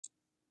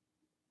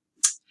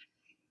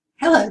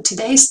Hello,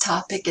 today's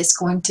topic is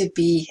going to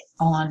be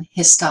on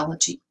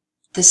histology,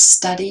 the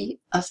study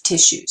of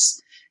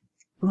tissues.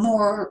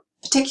 More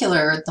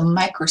particular, the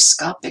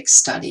microscopic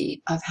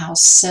study of how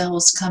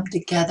cells come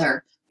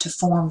together to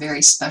form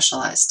very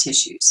specialized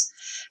tissues.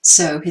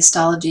 So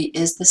histology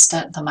is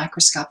the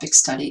microscopic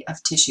study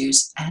of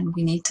tissues, and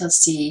we need to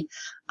see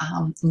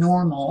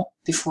normal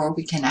before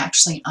we can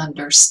actually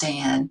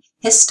understand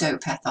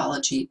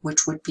histopathology,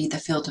 which would be the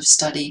field of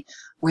study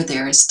where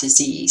there is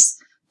disease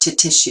to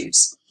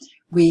tissues.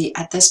 We,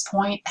 at this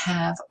point,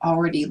 have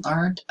already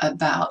learned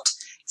about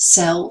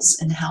cells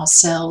and how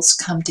cells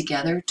come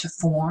together to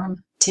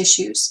form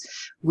tissues.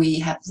 We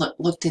have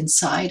looked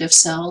inside of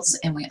cells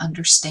and we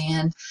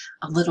understand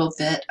a little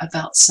bit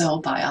about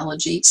cell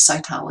biology,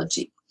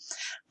 cytology.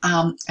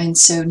 And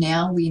so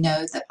now we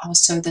know that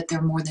also that there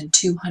are more than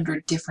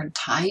 200 different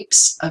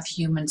types of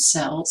human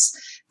cells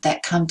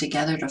that come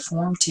together to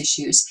form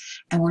tissues,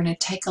 and we're going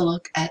to take a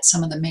look at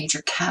some of the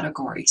major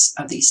categories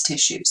of these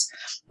tissues.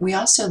 We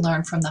also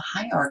learned from the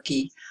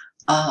hierarchy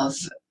of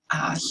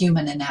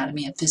human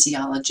anatomy and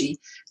physiology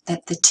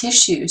that the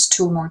tissues,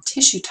 two or more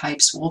tissue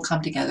types, will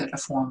come together to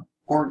form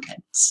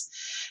organs.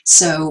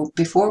 So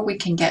before we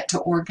can get to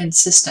organ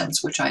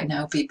systems, which I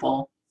know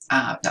people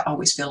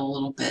always feel a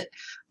little bit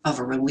of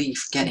a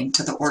relief getting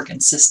to the organ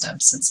system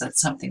since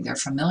that's something they're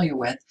familiar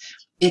with,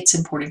 it's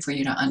important for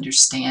you to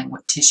understand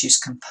what tissues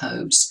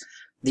compose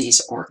these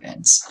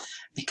organs,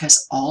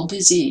 because all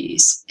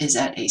disease is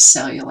at a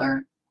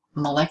cellular,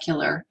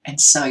 molecular, and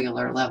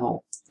cellular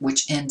level,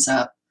 which ends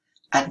up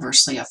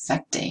adversely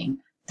affecting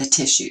the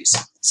tissues.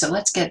 So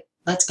let's get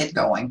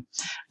going.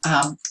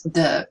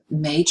 The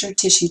major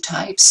tissue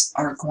types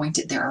are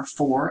there are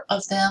 4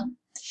 of them.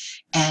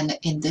 And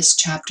in this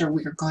chapter,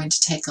 we are going to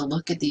take a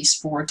look at these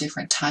 4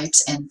 different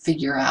types and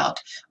figure out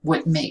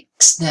what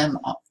makes them,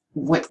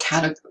 what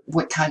kind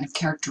of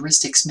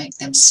characteristics make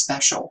them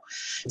special.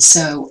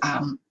 So,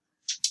 and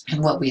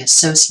what we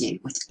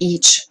associate with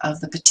each of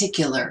the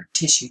particular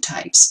tissue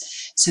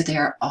types. So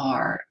there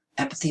are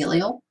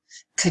epithelial,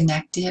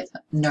 connective,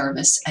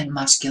 nervous, and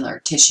muscular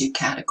tissue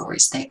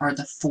categories. They are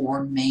the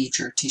 4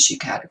 major tissue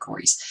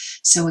categories.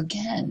 So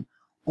again,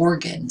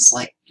 organs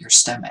like your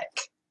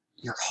stomach,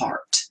 your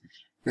heart,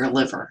 your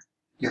liver,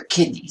 your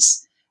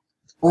kidneys.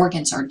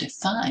 Organs are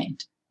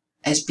defined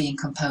as being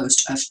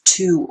composed of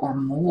 2 or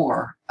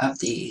more of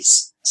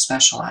these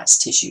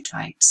specialized tissue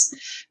types,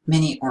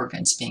 many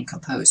organs being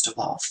composed of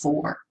all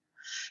 4.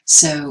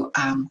 So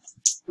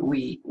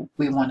we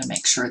want to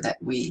make sure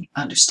that we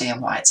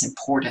understand why it's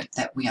important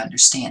that we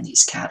understand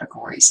these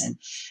categories and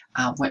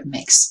what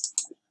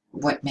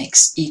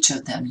makes each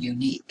of them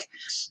unique.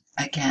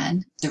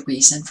 Again, the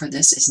reason for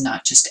this is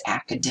not just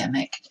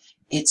academic.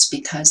 It's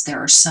because there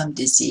are some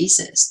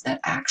diseases that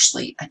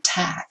actually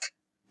attack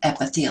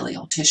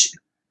epithelial tissue,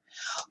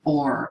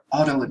 or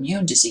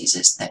autoimmune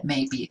diseases that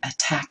may be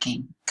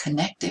attacking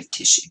connective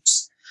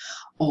tissues,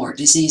 or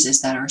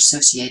diseases that are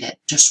associated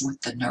just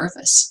with the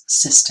nervous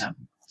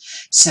system.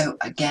 So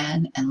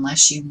again,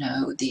 unless you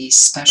know the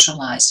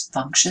specialized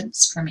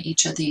functions from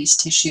each of these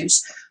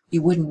tissues,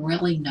 you wouldn't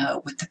really know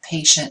what the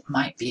patient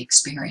might be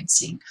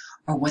experiencing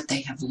or what they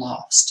have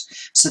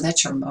lost. So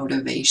that's your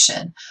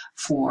motivation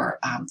for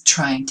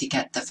trying to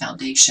get the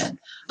foundation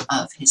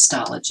of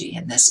histology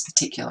in this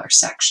particular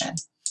section.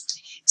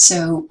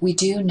 So we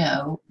do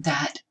know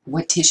that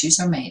what tissues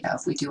are made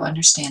of. We do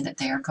understand that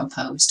they are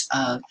composed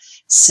of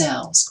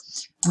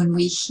cells. When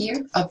we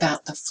hear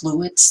about the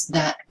fluids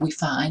that we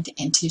find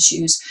in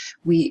tissues,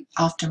 we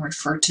often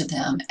refer to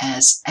them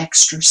as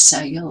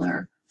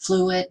extracellular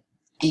fluid,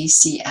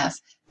 ECF,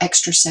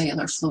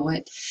 extracellular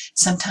fluid.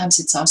 Sometimes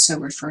it's also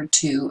referred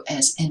to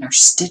as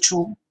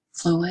interstitial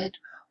fluid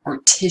or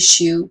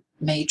tissue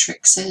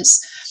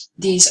matrices.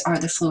 These are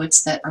the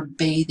fluids that are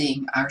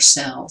bathing our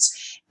cells,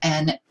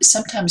 and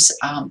sometimes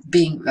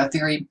playing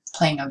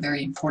a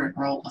very important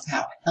role of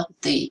how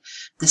healthy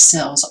the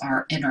cells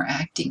are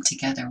interacting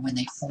together when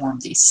they form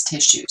these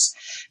tissues.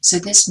 So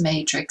this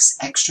matrix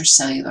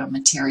extracellular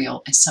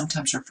material is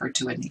sometimes referred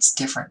to in these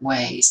different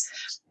ways.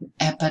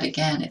 But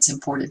again, it's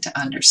important to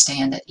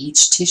understand that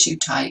each tissue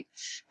type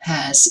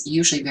has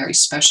usually very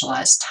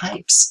specialized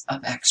types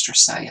of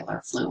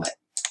extracellular fluid.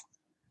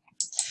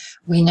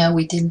 We know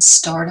we didn't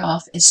start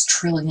off as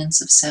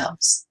trillions of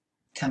cells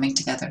coming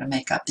together to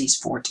make up these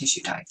 4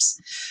 tissue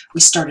types. We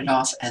started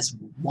off as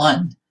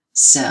one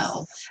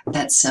cell,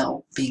 that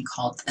cell being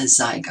called a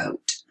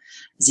zygote,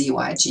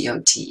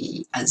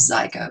 Z-Y-G-O-T-E, a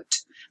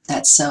zygote.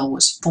 That cell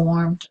was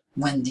formed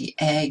when the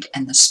egg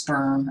and the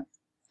sperm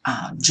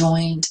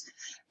joined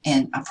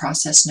in a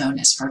process known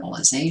as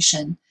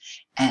fertilization,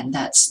 and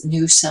that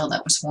new cell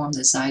that was formed,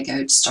 the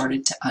zygote,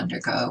 started to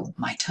undergo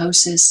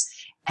mitosis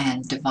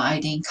and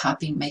dividing,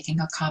 making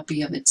a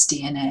copy of its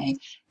DNA,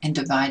 and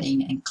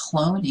dividing and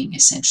cloning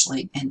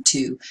essentially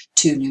into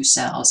 2 new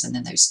cells, and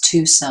then those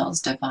 2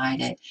 cells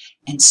divided,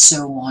 and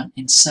so on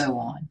and so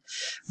on.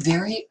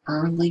 Very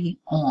early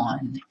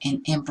on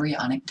in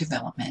embryonic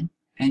development,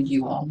 and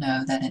you all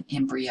know that an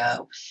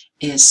embryo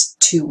is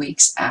 2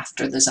 weeks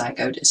after the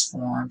zygote is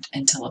formed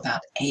until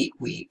about 8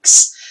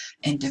 weeks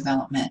in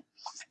development,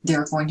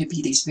 there are going to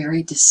be these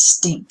very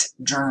distinct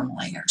germ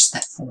layers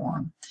that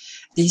form.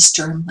 These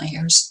germ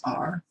layers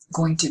are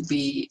going to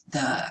be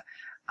the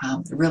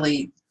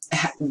really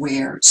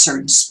where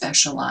certain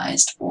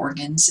specialized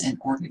organs and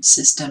organ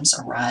systems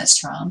arise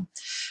from.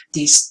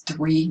 These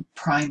 3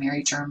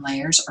 primary germ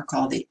layers are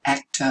called the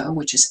ecto,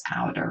 which is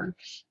outer,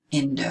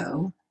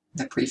 endo,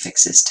 the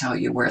prefixes tell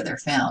you where they're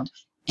found,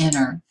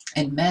 inner,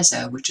 and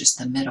meso, which is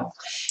the middle.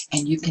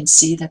 And you can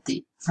see that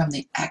from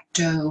the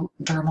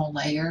ectodermal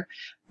layer,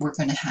 we're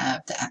going to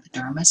have the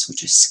epidermis,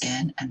 which is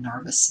skin and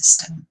nervous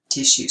system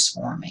tissues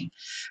forming.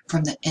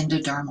 From the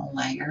endodermal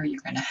layer,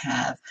 you're going to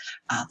have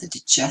the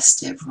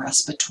digestive,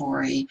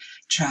 respiratory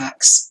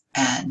tracts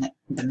and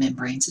the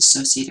membranes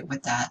associated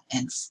with that.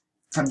 And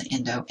from the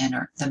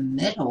inner, the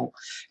middle,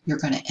 you're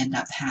going to end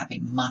up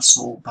having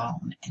muscle,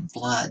 bone, and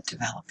blood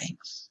developing.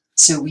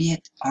 So we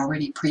had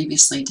already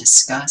previously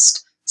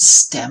discussed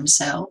stem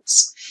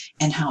cells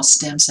and how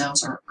stem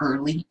cells are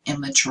early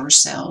immature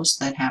cells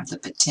that have the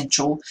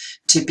potential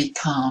to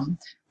become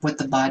what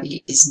the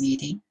body is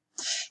needing.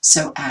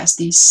 So as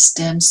these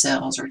stem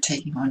cells are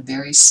taking on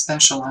very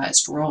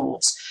specialized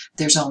roles,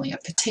 there's only a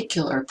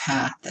particular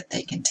path that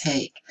they can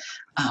take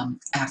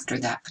after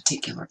that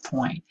particular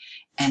point.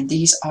 And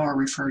these are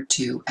referred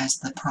to as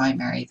the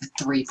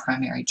 3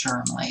 primary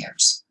germ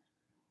layers.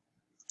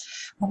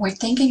 When we're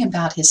thinking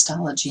about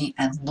histology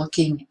and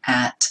looking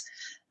at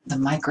the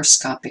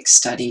microscopic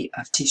study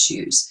of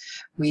tissues,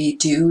 we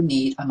do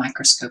need a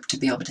microscope to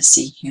be able to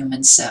see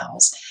human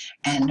cells.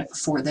 And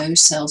for those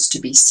cells to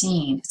be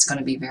seen, it's going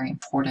to be very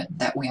important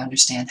that we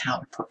understand how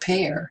to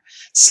prepare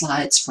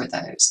slides for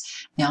those.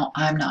 Now,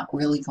 I'm not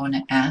really going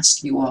to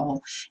ask you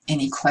all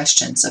any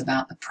questions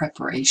about the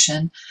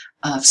preparation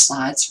of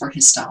slides for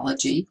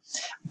histology,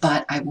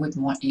 but I would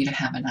want you to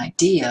have an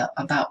idea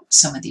about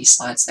some of these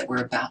slides that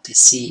we're about to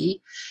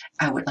see.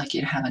 I would like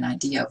you to have an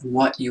idea of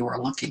what you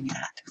are looking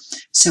at.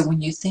 So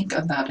when you think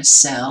about a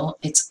cell,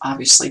 it's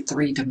obviously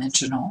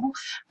 3-dimensional.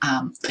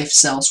 If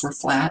cells were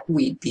flat,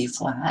 we'd be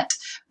flat,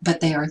 but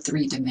they are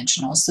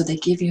 3-dimensional. So they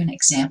give you an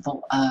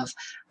example of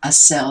a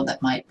cell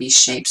that might be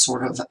shaped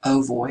sort of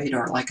ovoid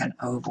or like an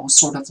oval,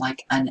 sort of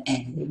like an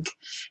egg.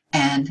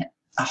 And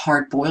a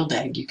hard-boiled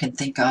egg you can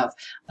think of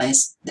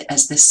as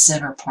this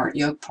center part,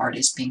 yolk part,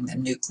 as being the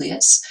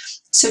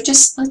nucleus. So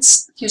just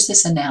let's use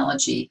this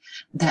analogy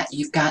that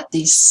you've got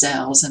these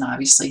cells, and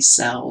obviously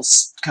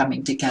cells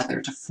coming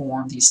together to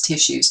form these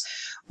tissues.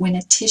 When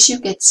a tissue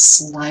gets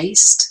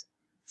sliced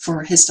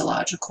for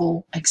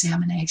histological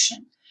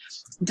examination,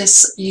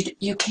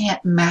 you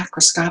can't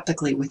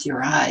macroscopically with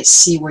your eyes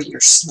see where you're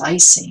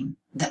slicing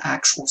the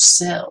actual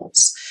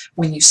cells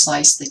when you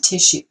slice the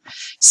tissue.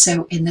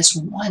 So in this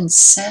one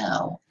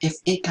cell, if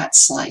it got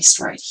sliced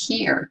right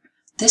here,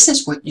 this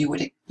is what you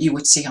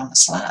would see on the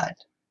slide.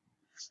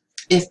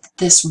 If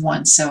this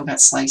one cell got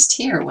sliced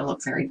here, it would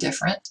look very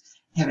different.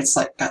 If it's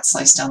got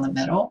sliced down the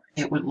middle,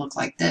 it would look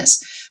like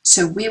this.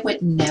 So we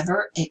would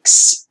never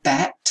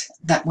expect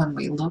that when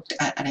we looked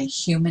at a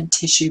human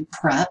tissue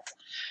prep,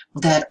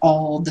 that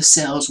all the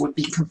cells would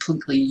be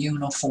completely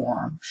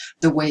uniform,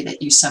 the way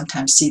that you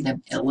sometimes see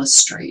them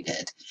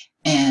illustrated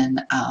in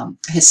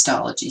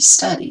histology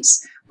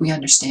studies. We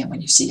understand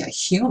when you see a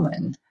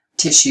human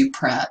tissue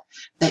prep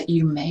that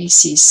you may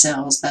see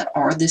cells that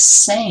are the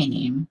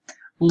same,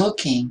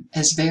 looking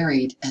as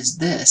varied as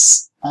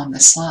this on the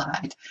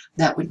slide.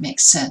 That would make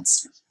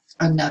sense.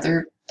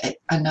 Another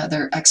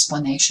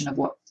explanation of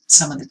what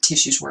some of the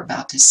tissues we're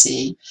about to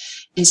see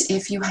is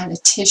if you had a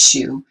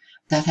tissue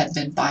that had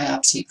been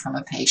biopsied from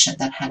a patient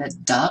that had a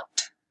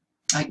duct,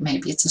 like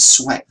maybe it's a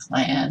sweat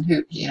gland,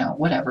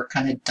 whatever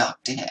kind of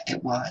duct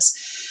it was,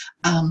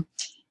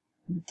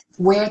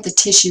 where the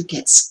tissue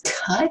gets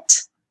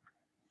cut,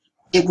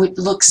 it would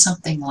look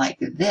something like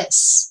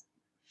this.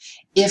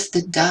 If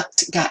the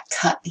duct got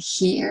cut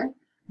here,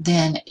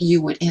 then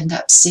you would end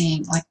up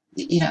seeing, like,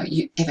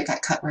 if it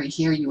got cut right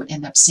here, you would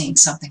end up seeing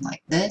something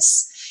like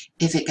this.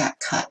 If it got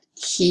cut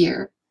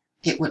here,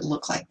 it would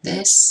look like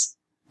this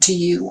to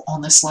you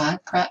on the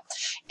slide prep.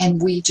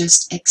 And we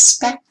just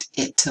expect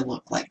it to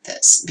look like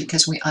this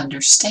because we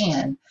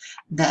understand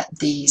that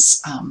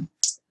these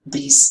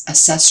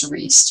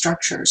accessory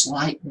structures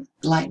like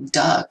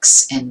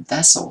ducts and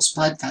vessels,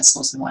 blood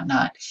vessels and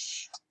whatnot,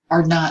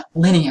 are not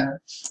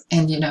linear,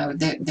 and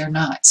they're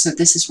not. So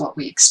this is what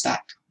we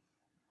expect.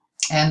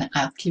 And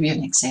I'll give you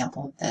an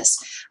example of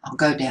this. I'll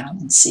go down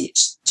and see it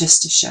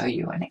just to show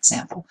you an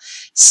example.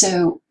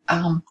 So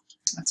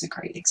that's a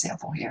great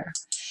example here.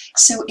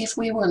 So if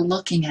we were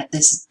looking at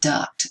this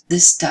duct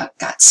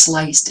got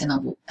sliced in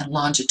a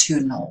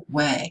longitudinal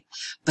way,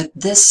 but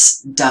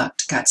this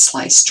duct got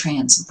sliced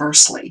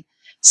transversely.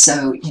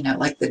 So,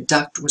 like the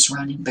duct was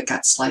running but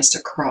got sliced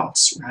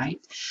across, right?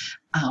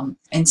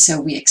 And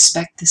so we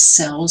expect the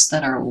cells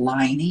that are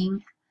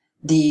lining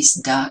these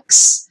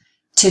ducts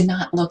to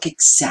not look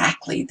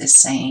exactly the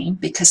same,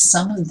 because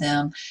some of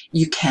them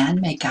you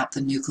can make out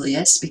the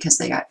nucleus because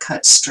they got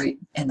cut straight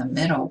in the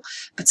middle,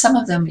 but some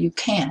of them you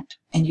can't,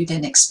 and you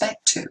didn't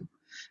expect to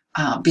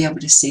be able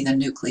to see the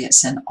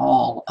nucleus in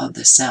all of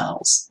the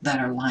cells that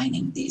are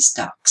lining these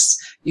ducts.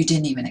 You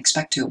didn't even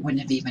expect to. It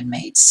wouldn't have even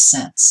made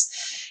sense.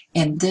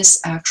 In this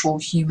actual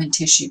human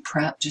tissue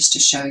prep, just to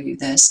show you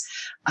this,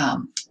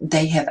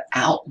 they have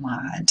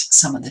outlined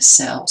some of the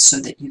cells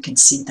so that you can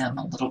see them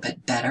a little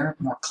bit better,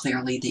 more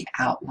clearly, the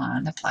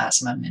outline, the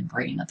plasma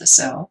membrane of the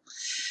cell.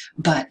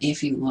 But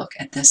if you look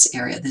at this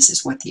area, this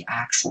is what the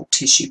actual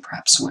tissue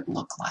preps would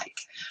look like.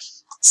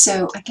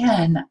 So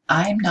again,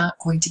 I'm not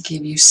going to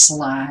give you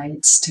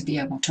slides to be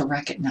able to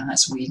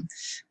recognize. We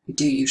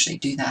do usually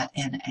do that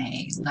in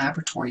a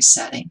laboratory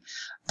setting,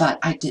 but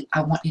I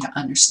want you to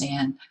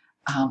understand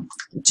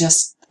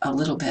just a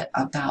little bit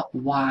about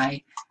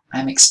why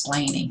I'm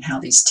explaining how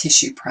these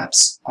tissue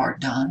preps are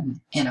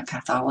done in a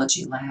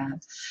pathology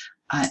lab,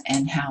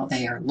 and how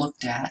they are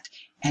looked at,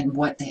 and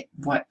what they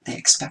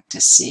expect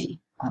to see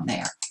on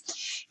there.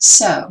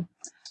 So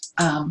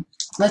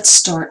let's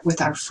start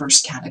with our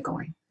first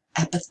category,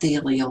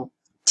 epithelial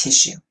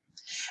tissue.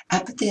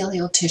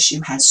 Epithelial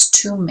tissue has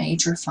two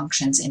major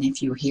functions, and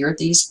if you hear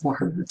these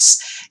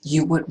words,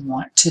 you would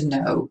want to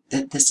know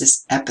that this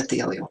is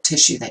epithelial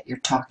tissue that you're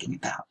talking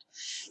about.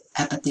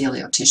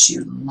 Epithelial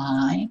tissue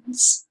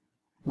lines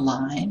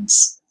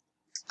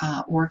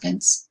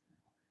organs,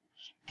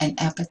 and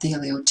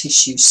epithelial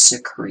tissue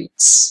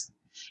secretes.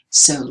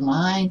 So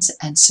lines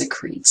and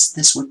secretes,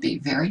 this would be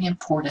very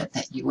important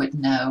that you would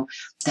know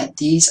that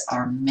these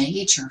are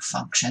major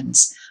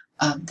functions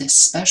of this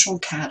special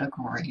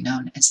category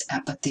known as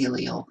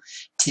epithelial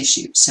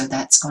tissue. So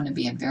that's going to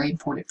be very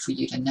important for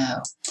you to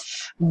know.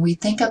 When we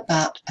think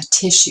about a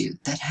tissue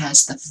that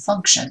has the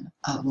function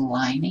of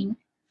lining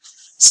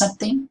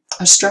something,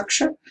 a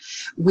structure,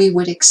 we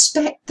would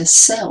expect the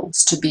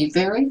cells to be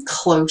very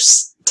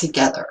close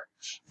together,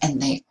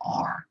 and they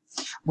are.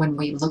 When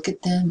we look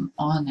at them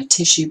on a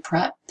tissue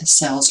prep, the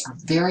cells are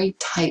very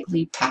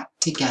tightly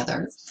packed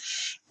together,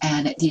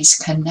 and these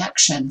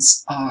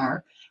connections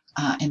are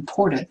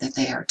important, that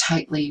they are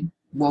tightly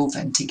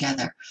woven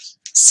together.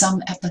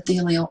 Some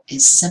epithelial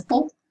is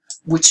simple,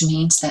 which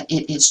means that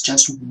it is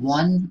just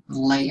one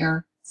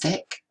layer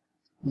thick,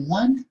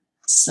 one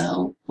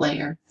cell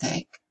layer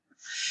thick.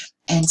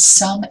 And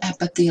some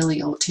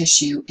epithelial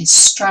tissue is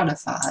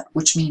stratified,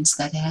 which means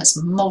that it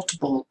has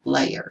multiple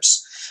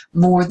layers,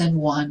 more than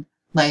one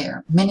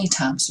layer, many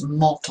times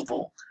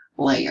multiple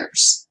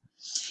layers.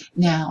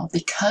 Now,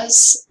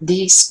 because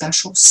these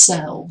special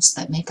cells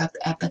that make up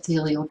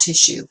epithelial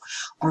tissue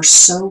are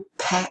so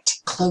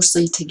packed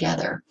closely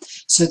together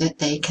so that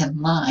they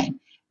can line,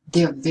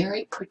 they're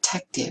very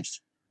protective,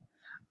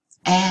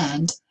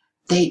 and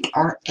they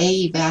are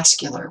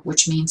avascular,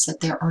 which means that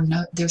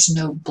there's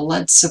no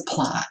blood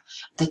supply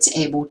that's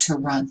able to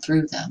run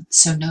through them.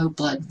 So no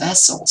blood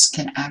vessels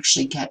can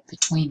actually get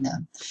between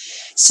them.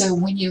 So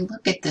when you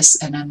look at this,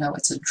 and I know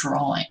it's a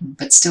drawing,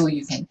 but still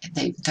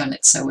they've done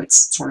it so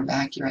it's sort of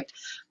accurate.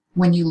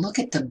 When you look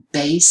at the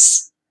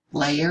base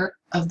layer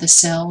of the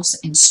cells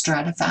in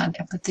stratified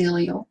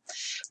epithelial,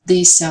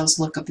 these cells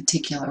look a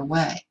particular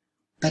way.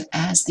 But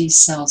as these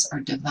cells are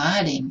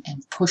dividing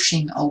and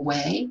pushing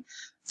away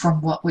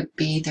from what would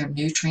be their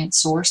nutrient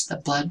source, the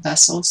blood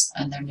vessels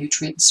and their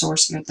nutrient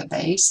source here at the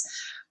base,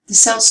 the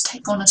cells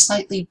take on a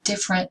slightly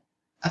different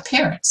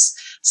appearance,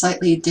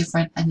 slightly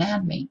different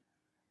anatomy,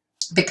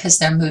 because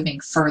they're moving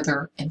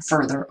further and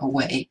further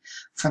away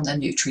from the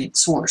nutrient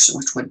source,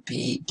 which would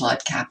be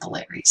blood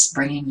capillaries,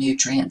 bringing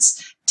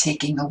nutrients,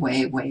 taking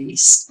away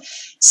waste.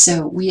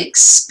 So we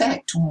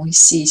expect when we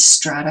see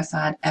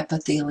stratified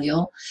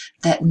epithelial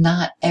that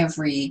not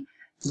every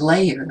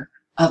layer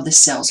of the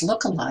cells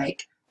look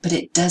alike, but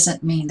it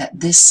doesn't mean that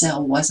this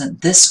cell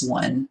wasn't this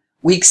one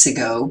weeks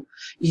ago,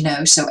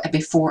 so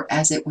before,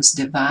 as it was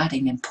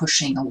dividing and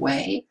pushing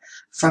away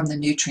from the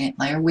nutrient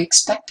layer, we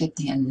expected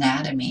the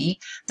anatomy,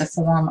 the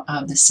form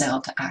of the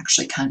cell, to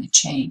actually kind of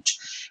change.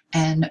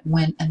 And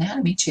when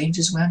anatomy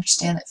changes, we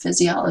understand that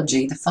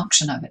physiology, the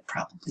function of it,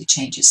 probably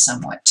changes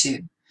somewhat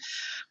too.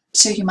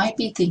 So you might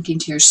be thinking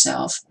to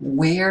yourself,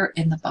 where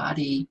in the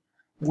body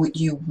would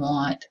you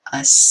want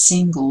a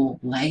single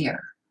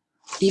layer?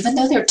 Even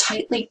though they're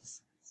tightly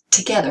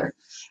together,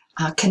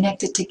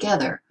 connected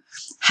together,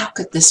 how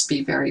could this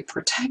be very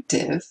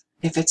protective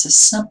if it's a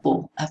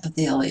simple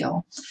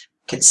epithelial?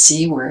 You can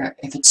see where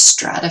if it's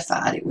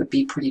stratified, it would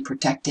be pretty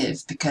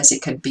protective because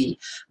it could be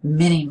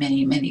many,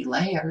 many, many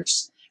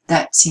layers.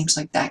 That seems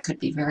like that could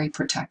be very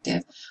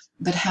protective.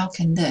 But how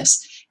can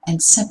this?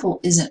 And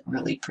simple isn't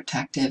really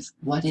protective.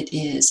 What it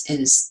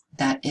is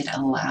that it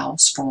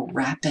allows for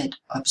rapid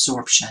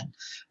absorption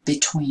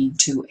between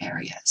two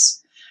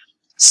areas.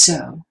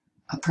 So,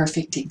 a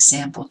perfect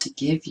example to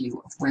give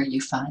you of where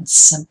you find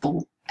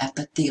simple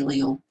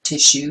epithelial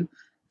tissue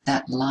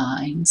that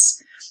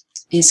lines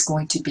is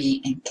going to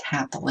be in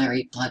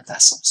capillary blood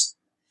vessels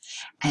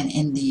and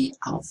in the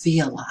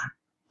alveoli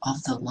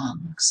of the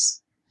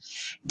lungs.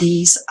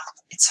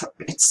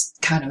 It's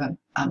kind of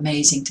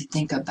amazing to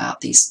think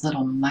about these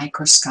little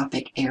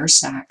microscopic air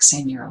sacs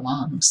in your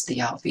lungs, the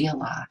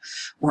alveoli,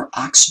 where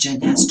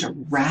oxygen has to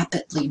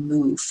rapidly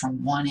move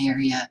from one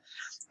area,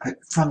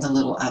 from the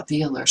little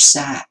alveolar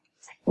sac,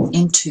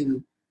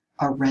 into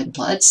a red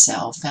blood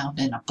cell found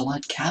in a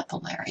blood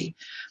capillary.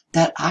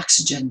 That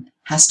oxygen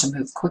has to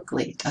move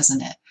quickly,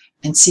 doesn't it?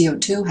 And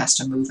CO2 has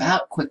to move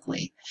out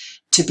quickly.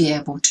 To be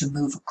able to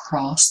move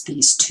across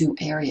these two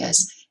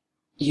areas,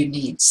 you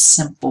need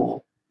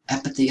simple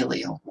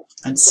epithelial,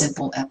 and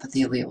simple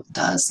epithelial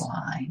does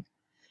line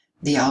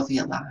the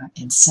alveoli,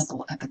 and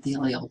simple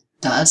epithelial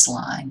does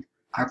line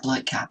our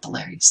blood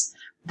capillaries.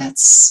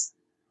 That's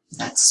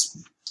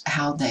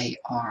how they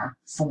are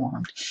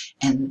formed,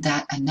 and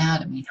that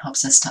anatomy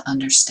helps us to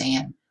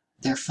understand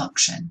their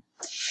function.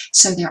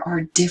 So there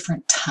are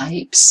different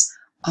types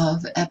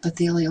of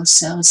epithelial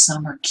cells.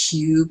 Some are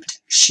cubed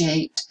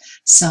shaped,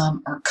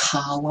 some are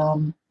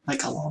column,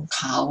 like a long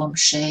column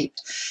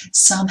shaped.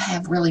 Some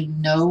have really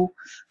no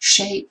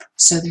shape,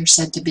 so they're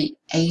said to be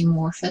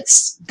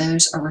amorphous.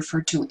 Those are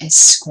referred to as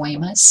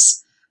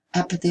squamous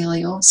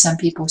epithelial. Some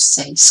people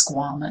say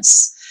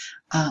squamous,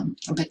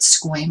 but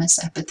squamous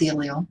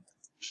epithelial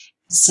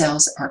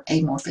cells are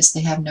amorphous.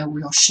 They have no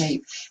real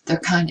shape.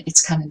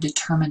 It's kind of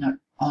determined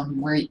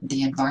on where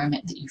the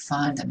environment that you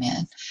find them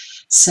in.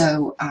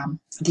 So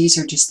these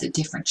are just the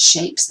different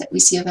shapes that we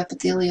see of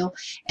epithelial,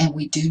 and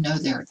we do know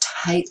they're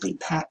tightly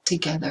packed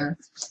together.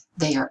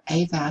 They are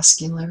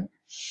avascular,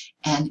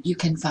 and you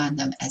can find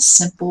them as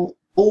simple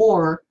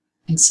or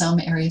in some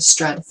areas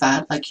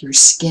stratified, like your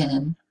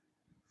skin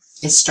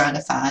is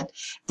stratified.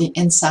 The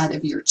inside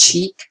of your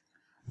cheek,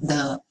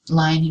 the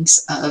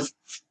linings of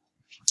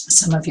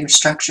some of your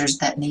structures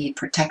that need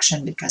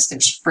protection because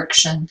there's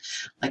friction,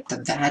 like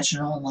the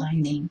vaginal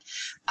lining,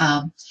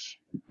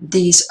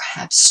 these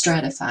have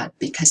stratified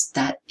because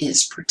that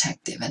is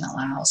protective and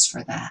allows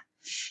for that.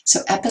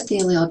 So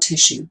epithelial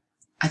tissue,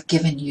 I've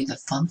given you the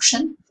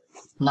function,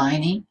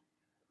 lining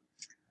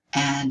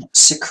and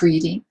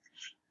secreting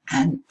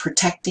and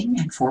protecting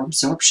and for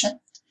absorption.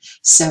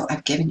 So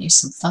I've given you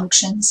some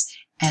functions,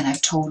 and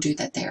I've told you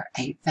that they're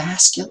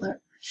avascular,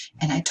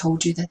 and I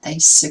told you that they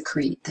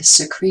secrete. The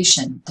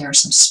secretion, there are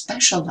some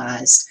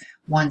specialized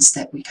ones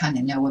that we kind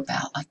of know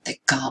about, like the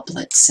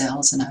goblet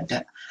cells, and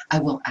I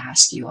will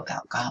ask you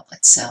about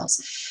goblet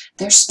cells.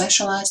 They're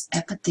specialized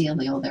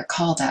epithelial. They're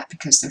called that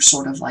because they're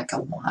sort of like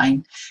a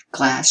wine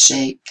glass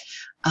shape.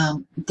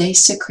 They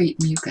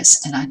secrete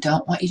mucus, and I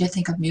don't want you to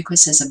think of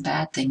mucus as a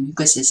bad thing.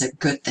 Mucus is a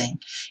good thing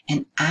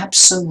and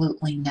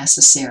absolutely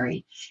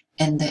necessary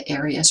in the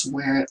areas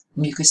where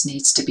mucus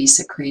needs to be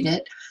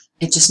secreted.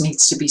 It just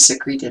needs to be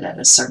secreted at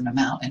a certain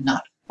amount and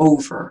not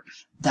over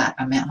that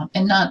amount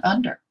and not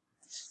under.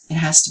 It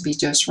has to be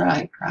just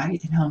right, in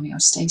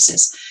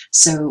homeostasis.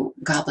 So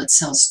goblet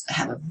cells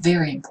have a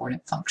very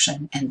important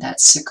function, and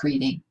that's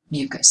secreting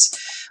mucus.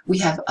 We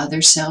have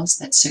other cells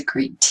that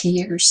secrete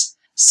tears,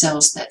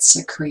 cells that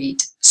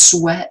secrete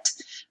sweat.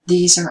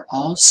 These are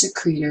all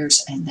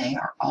secretors, and they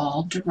are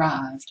all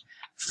derived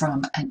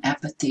from an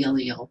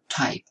epithelial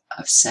type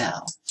of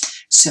cell.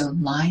 So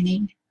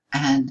lining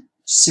and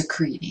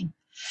secreting.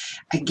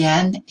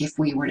 Again, if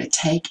we were to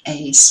take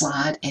a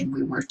slide and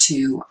we were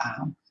to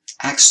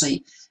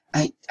actually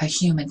a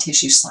human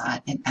tissue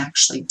slide and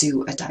actually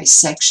do a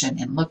dissection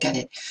and look at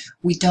it,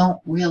 we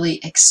don't really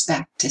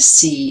expect to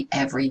see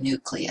every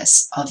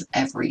nucleus of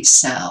every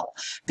cell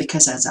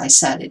because, as I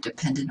said, it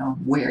depended on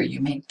where you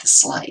make the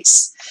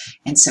slice,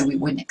 and so we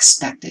wouldn't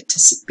expect it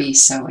to be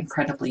so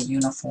incredibly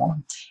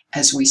uniform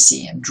as we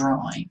see in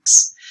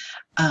drawings.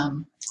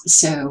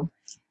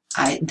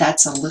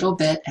 That's a little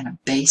bit and a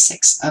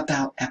basics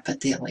about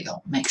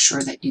epithelial. Make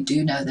sure that you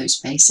do know those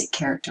basic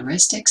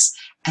characteristics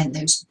and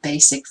those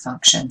basic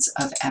functions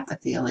of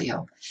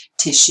epithelial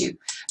tissue.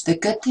 The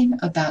good thing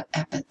about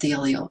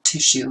epithelial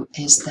tissue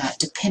is that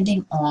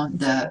depending on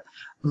the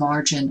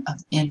margin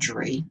of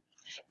injury,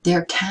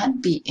 there can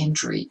be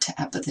injury to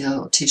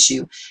epithelial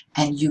tissue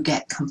and you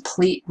get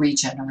complete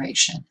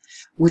regeneration,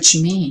 which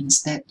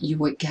means that you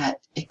would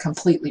get it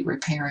completely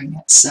repairing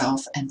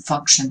itself and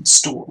function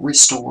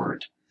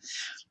restored.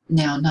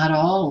 Now, not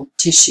all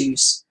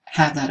tissues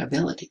have that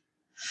ability,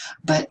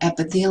 but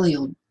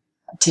epithelial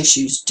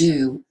tissues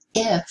do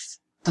if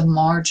the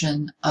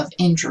margin of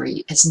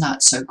injury is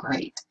not so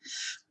great.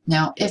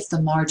 Now, if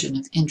the margin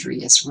of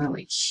injury is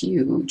really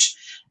huge,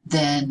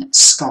 then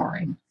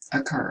scarring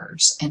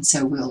occurs. And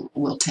so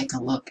we'll take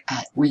a look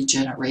at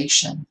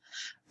regeneration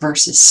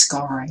versus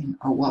scarring,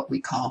 or what we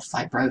call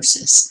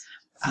fibrosis,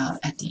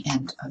 at the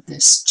end of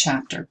this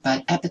chapter.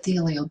 But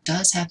epithelial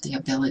does have the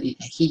ability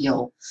to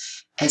heal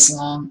as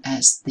long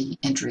as the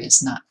injury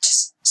is not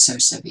so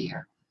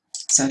severe.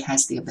 So it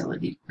has the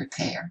ability to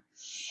repair.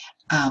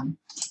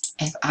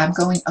 If I'm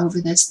going over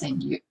this,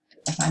 then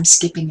if I'm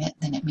skipping it,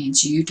 then it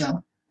means you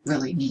don't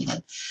really need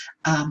it.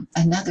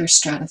 Another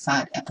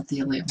stratified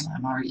epithelium,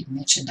 I've already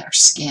mentioned our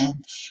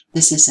skin.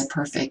 This is a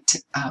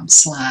perfect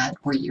slide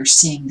where you're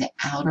seeing the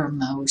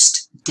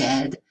outermost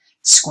dead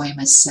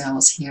squamous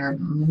cells here,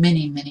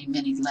 many, many,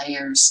 many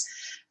layers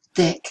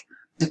thick.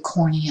 The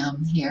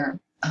corneum here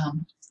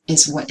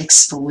is what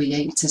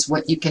exfoliates, is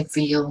what you can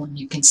feel and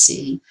you can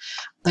see.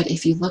 But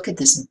if you look at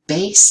this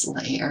base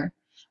layer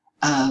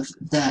of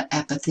the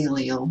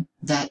epithelial,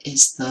 that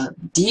is the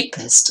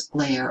deepest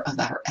layer of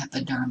our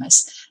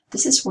epidermis,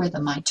 this is where the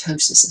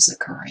mitosis is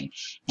occurring,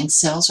 and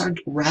cells are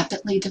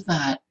rapidly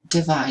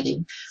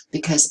dividing,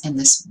 because in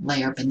this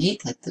layer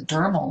beneath it, the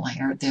dermal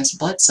layer, there's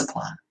blood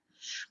supply.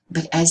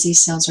 But as these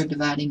cells are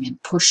dividing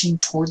and pushing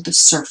toward the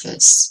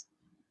surface,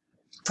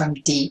 from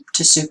deep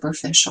to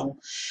superficial,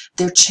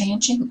 they're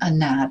changing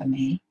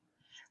anatomy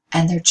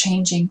and they're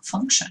changing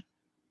function.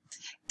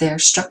 Their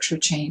structure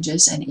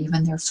changes and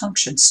even their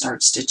function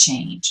starts to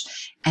change.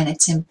 And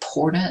it's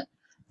important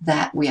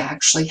that we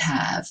actually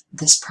have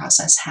this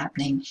process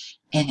happening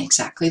in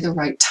exactly the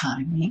right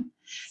timing,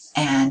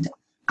 and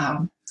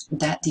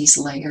that these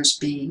layers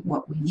be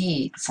what we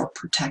need for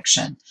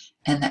protection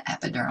in the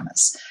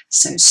epidermis.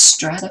 So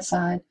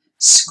stratified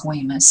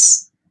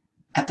squamous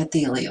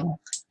epithelial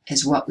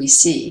is what we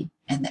see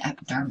in the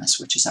epidermis,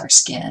 which is our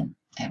skin.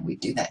 And we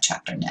do that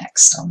chapter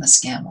next on the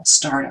skin. We'll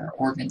start our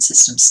organ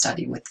system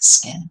study with the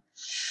skin.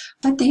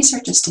 But these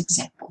are just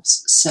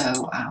examples.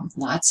 So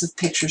lots of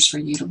pictures for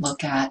you to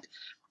look at,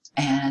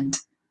 and,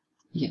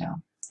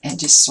 and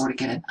just sort of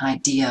get an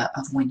idea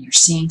of when you're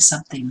seeing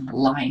something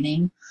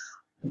lining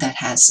that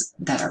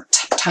are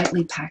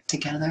tightly packed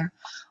together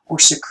or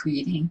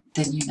secreting,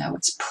 then you know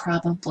it's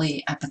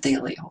probably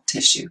epithelial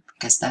tissue,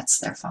 because that's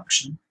their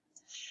function.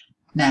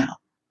 Now,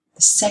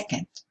 the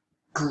second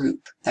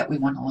group that we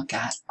want to look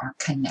at are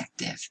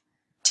connective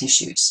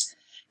tissues.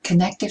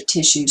 Connective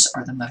tissues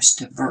are the most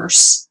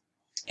diverse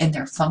in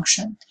their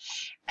function,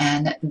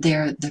 and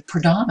they're the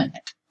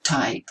predominant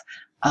type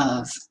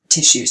of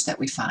tissues that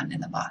we find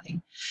in the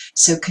body.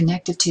 So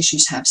connective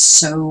tissues have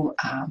so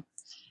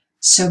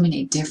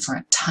many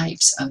different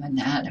types of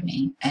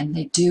anatomy, and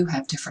they do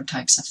have different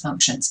types of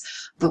functions.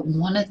 But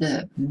one of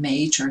the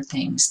major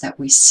things that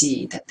we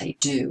see that they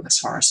do as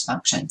far as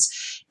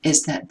functions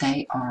is that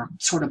they are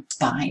sort of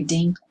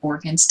binding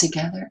organs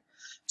together,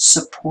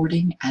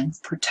 supporting and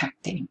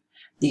protecting.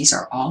 These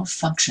are all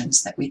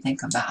functions that we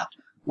think about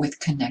with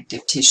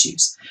connective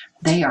tissues.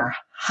 They are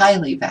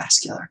highly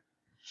vascular,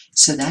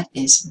 so that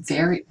is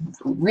very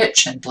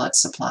rich in blood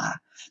supply.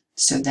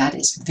 So that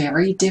is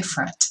very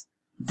different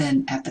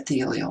than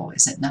epithelial,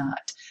 is it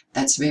not?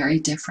 That's very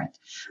different.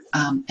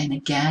 And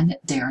again,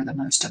 they are the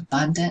most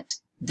abundant,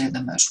 they're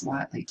the most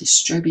widely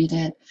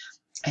distributed,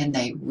 and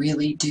they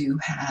really do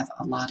have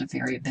a lot of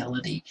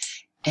variability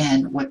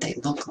in what they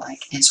look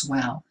like as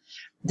well.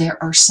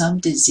 There are some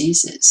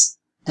diseases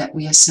that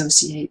we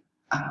associate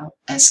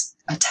as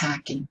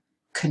attacking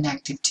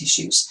connective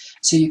tissues.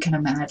 So you can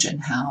imagine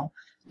how,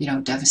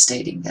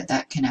 devastating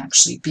that can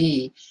actually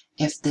be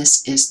if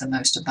this is the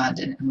most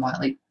abundant and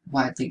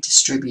widely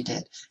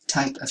distributed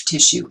type of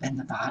tissue in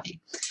the body.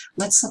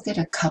 Let's look at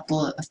a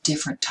couple of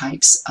different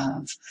types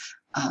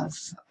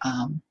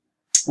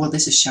well,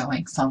 this is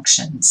showing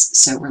functions,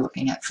 so we're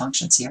looking at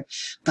functions here,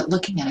 but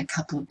looking at a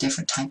couple of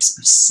different types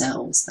of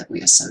cells that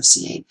we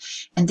associate.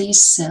 And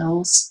these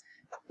cells,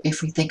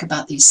 if we think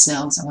about these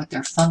cells and what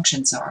their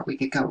functions are, we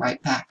could go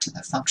right back to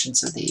the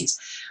functions of these.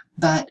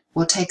 But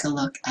we'll take a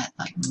look at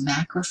like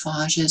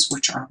macrophages,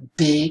 which are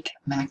big.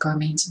 Macro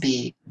means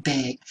big,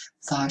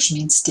 phage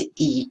means to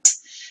eat.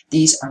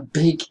 These are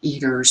big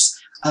eaters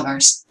of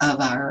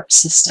our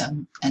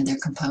system, and they're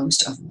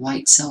composed of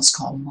white cells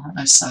called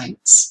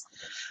monocytes.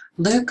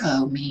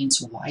 Leuco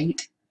means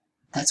white.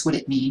 That's what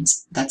it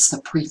means. That's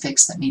the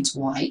prefix that means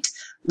white.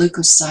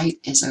 Leukocyte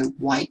is a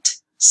white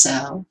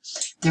cell.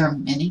 There are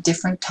many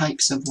different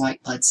types of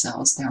white blood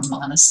cells. There are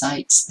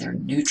monocytes, there are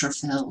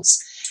neutrophils,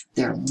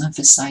 there are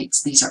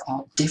lymphocytes. These are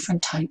all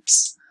different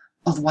types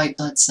of white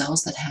blood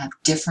cells that have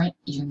different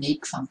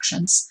unique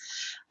functions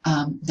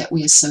that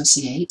we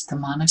associate. The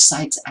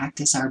monocytes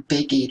act as our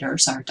big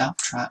eaters, our dump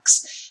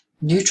trucks.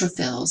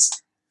 Neutrophils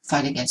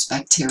fight against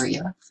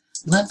bacteria.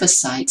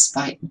 Lymphocytes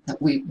fight,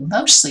 we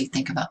mostly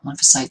think about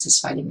lymphocytes as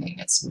fighting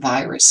against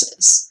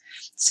viruses.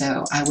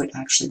 So I would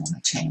actually want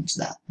to change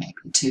that maybe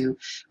to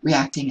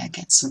reacting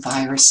against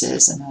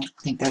viruses, and I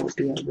think that would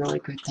be a really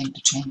good thing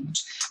to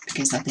change,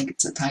 because I think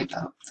it's a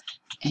typo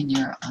in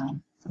your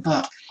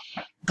book.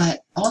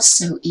 But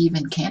also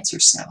even cancer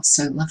cells,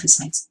 so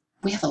lymphocytes,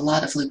 we have a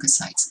lot of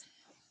leukocytes.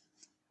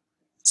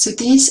 So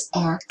these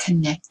are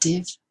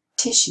connective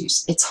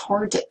tissues. It's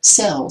hard to,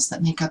 cells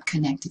that make up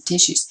connective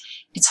tissues.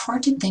 It's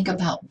hard to think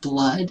about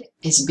blood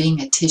as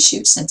being a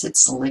tissue since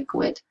it's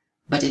liquid,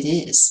 but it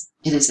is.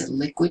 It is a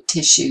liquid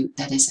tissue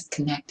that is a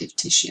connective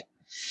tissue.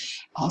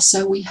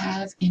 Also, we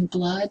have in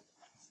blood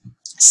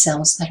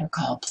cells that are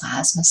called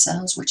plasma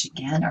cells, which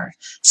again are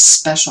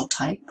special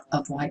type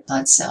of white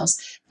blood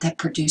cells that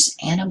produce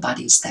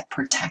antibodies that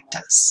protect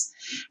us.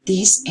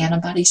 These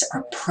antibodies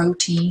are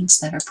proteins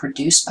that are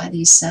produced by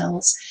these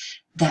cells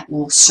that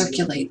will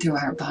circulate through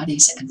our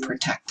bodies and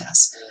protect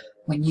us.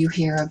 When you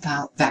hear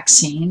about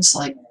vaccines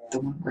like the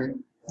one we're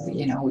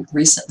we're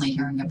recently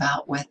hearing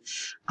about with,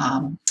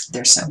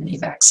 there's so many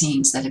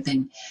vaccines that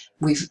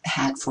we've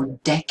had for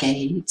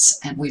decades,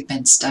 and we've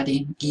been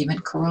studying even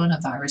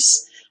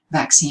coronavirus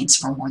vaccines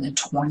for more than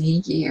 20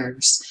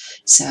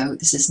 years. So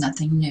this is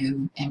nothing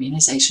new.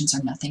 Immunizations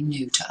are nothing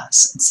new to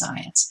us in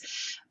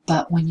science.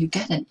 But when you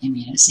get an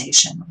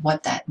immunization,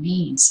 what that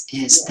means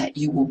is that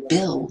you will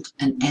build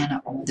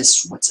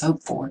this is what's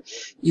hoped for,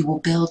 you will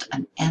build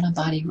an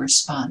antibody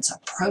response, a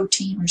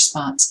protein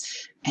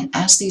response. And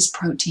as these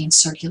proteins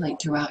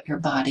circulate throughout your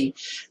body,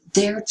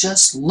 they're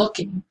just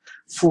looking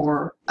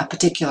for a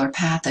particular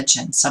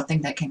pathogen,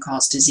 something that can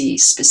cause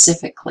disease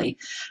specifically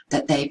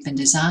that they've been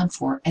designed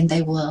for, and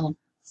they will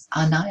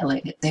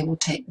annihilate it. They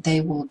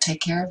will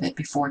take care of it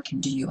before it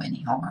can do you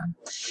any harm.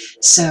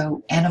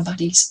 So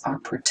antibodies are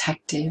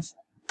protective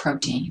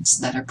proteins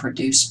that are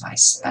produced by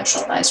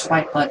specialized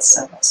white blood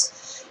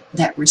cells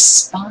that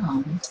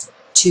respond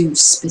to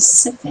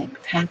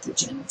specific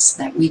pathogens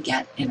that we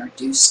get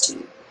introduced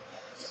to.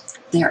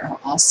 There are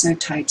also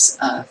types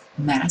of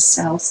mast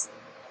cells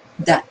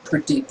that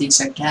produce, these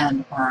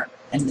again are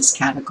in this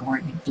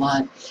category in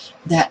blood,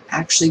 that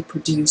actually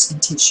produce in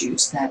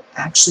tissues, that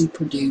actually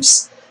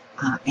produce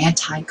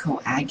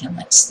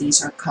anticoagulants.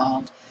 These are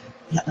called,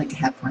 like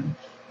heparin,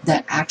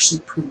 that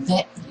actually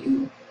prevent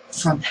you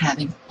from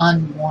having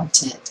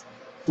unwanted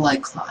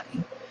blood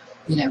clotting.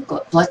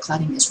 Blood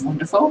clotting is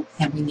wonderful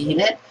and we need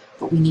it,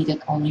 but we need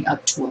it only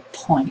up to a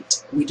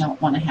point. We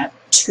don't want to have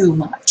too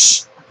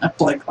much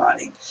blood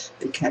clotting,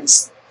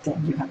 because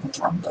then you have a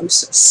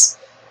thrombosis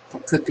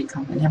that could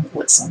become an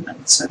embolism,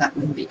 and so that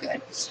wouldn't be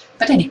good.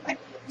 But anyway,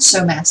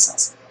 so mast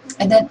cells.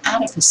 And then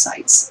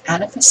adipocytes.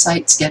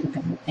 Adipocytes get a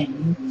bad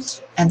name,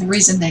 and the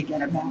reason they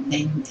get a bad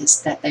name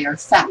is that they are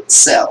fat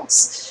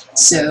cells.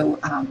 So,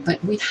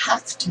 but we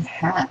have to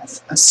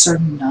have a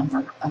certain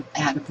number of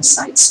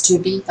adipocytes to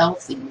be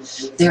healthy.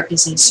 There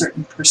is a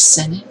certain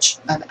percentage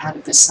of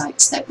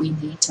adipocytes that we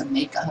need to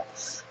make up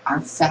our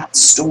fat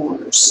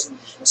stores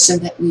so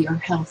that we are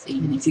healthy.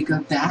 And if you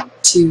go back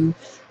to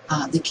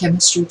the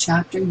chemistry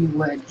chapter, you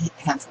would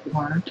have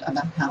learned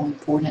about how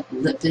important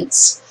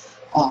lipids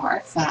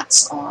are,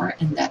 fats are,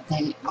 and that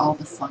all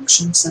the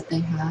functions that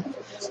they have.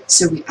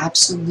 So we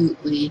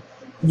absolutely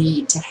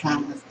need to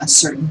have a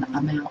certain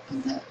amount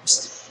of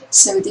those.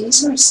 So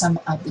these are some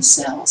of the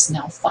cells.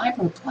 Now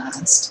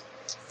fibroblast,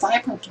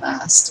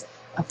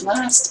 a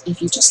blast,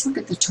 if you just look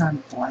at the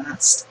term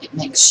blast, it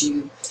makes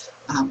you,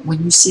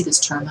 when you see this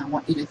term, I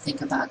want you to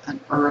think about an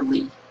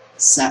early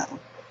cell.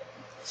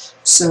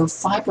 So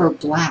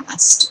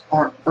fibroblasts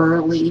are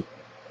early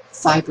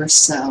fibrous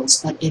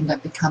cells that end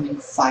up becoming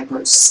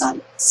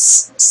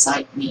fibrocytes.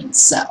 Cyte means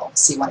cell,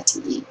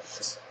 C-Y-T-E.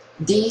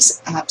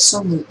 These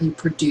absolutely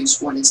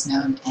produce what is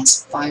known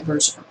as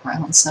fibers or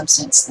ground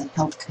substance that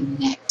help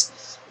connect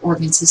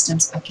organ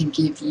systems. I can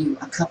give you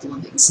a couple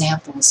of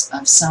examples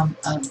of some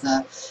of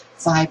the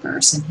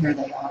fibers, and here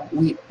they are.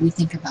 We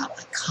think about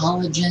like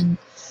collagen,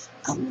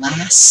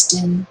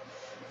 elastin.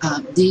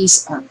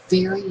 These are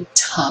very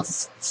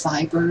tough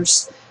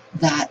fibers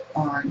that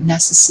are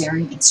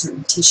necessary in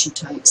certain tissue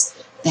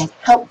types that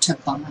help to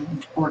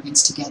bind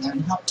organs together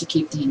and help to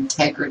keep the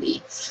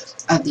integrity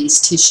of these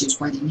tissues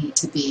where they need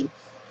to be.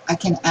 I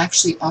can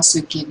actually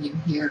also give you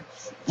here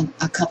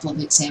a couple of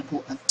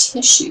examples of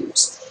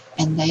tissues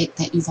and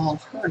that you've all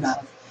heard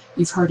of.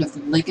 You've heard of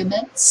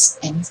ligaments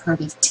and you've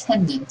heard of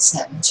tendons,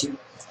 haven't you?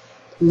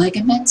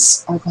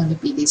 Ligaments are going to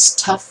be these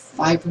tough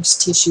fibrous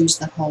tissues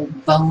that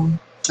hold bone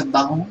to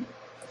bone.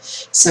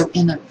 So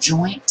in a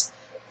joint,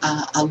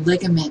 a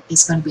ligament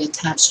is going to be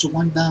attached to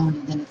one bone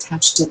and then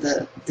attached to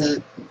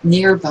the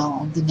near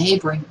bone, the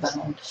neighboring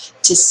bone,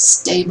 to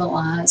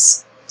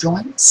stabilize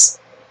joints.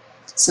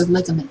 So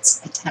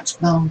ligaments attach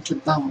bone to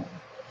bone.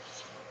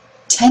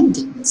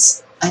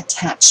 Tendons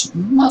attach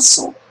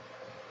muscle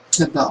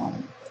to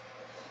bone.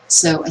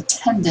 So a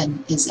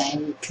tendon is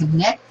a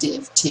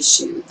connective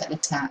tissue that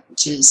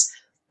attaches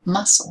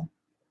muscle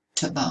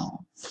to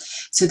bone.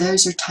 So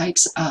those are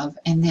types of,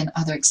 and then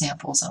other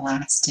examples,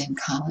 elastin,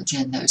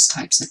 collagen, those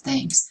types of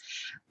things.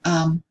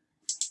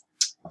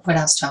 What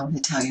else do I want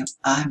to tell you?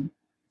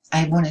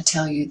 I want to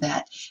tell you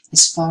that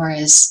as far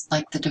as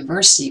like the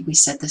diversity, we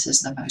said this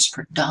is the most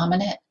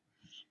predominant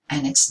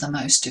and it's the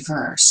most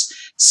diverse.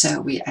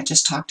 So I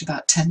just talked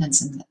about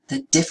tendons and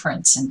the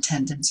difference in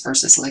tendons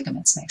versus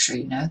ligaments. Make sure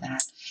you know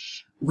that.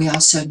 We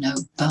also know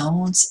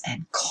bones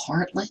and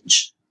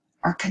cartilage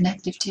are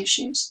connective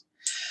tissues.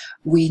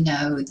 We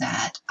know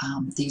that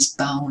these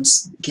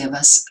bones give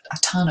us a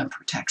ton of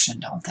protection,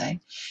 don't they?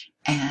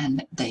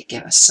 And they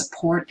give us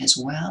support as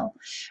well.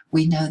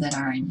 We know that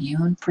our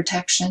immune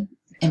protection,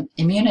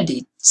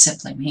 immunity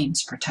simply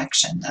means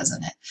protection,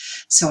 doesn't it?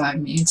 So our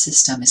immune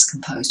system is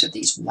composed of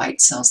these white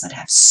cells that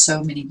have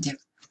so many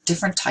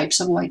different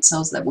types of white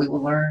cells that we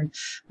will learn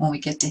when we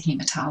get to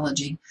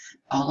hematology,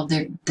 all of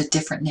the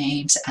different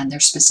names and their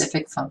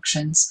specific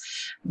functions.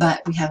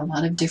 But we have a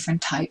lot of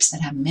different types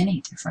that have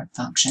many different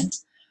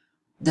functions.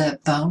 The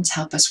bones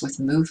help us with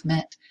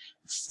movement.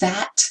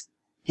 Fat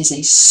is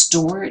a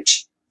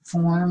storage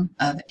form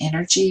of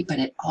energy, but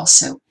it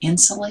also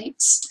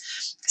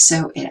insulates.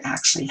 So it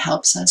actually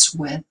helps us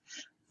with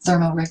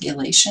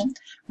thermoregulation,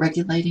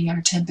 regulating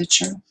our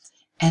temperature.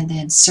 And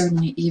then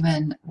certainly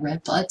even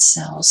red blood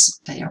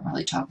cells, they don't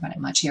really talk about it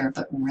much here,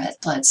 but red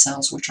blood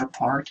cells, which are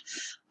part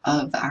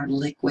of our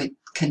liquid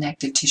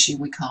connective tissue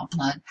we call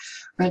blood,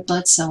 red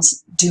blood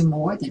cells do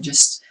more than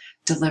just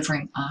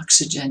delivering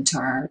oxygen to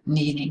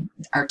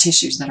our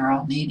tissues that are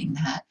all needing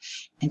that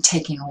and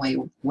taking away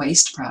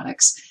waste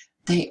products.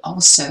 They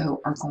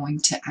also are going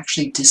to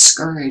actually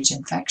discourage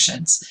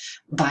infections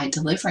by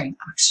delivering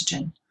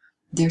oxygen.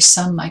 There's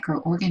some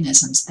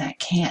microorganisms that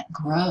can't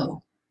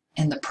grow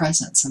in the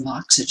presence of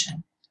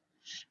oxygen.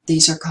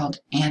 These are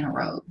called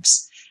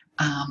anaerobes,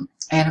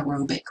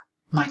 anaerobic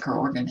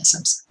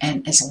microorganisms.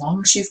 And as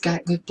long as you've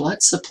got good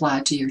blood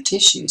supply to your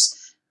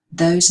tissues,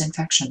 those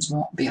infections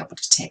won't be able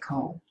to take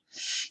hold.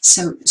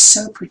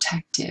 So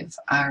protective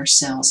our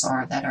cells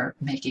are that are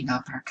making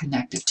up our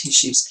connective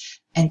tissues,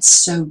 and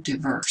so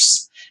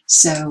diverse.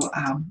 So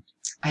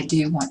I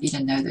do want you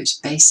to know those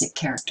basic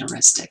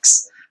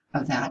characteristics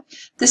of that.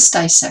 This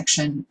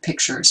dissection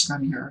picture is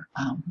from your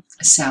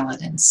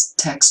Saladin's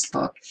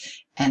textbook,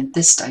 and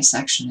this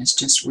dissection is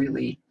just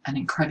really an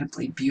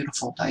incredibly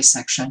beautiful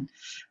dissection.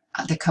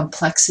 The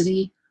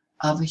complexity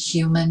of a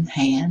human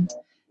hand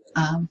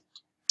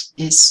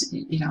is,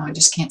 I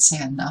just can't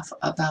say enough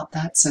about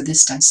that. So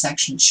this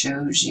dissection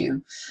shows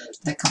you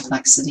the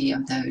complexity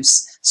of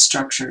those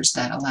structures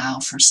that allow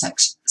for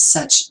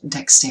such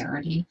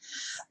dexterity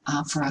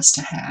for us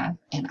to have,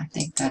 and I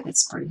think that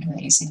it's pretty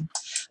amazing.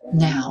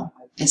 Now,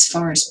 as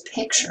far as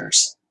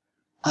pictures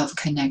of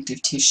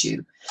connective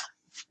tissue,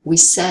 we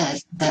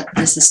said that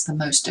this is the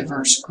most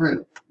diverse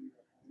group.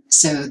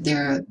 So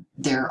there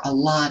are a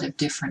lot of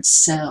different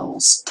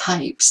cells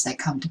types that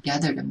come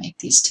together to make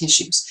these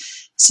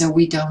tissues. So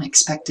we don't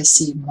expect to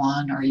see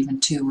one or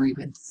even two or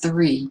even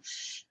three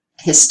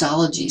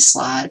histology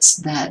slides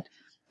that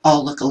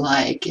all look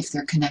alike if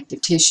they're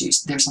connective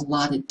tissues. There's a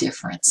lot of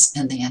difference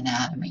in the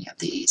anatomy of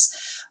these.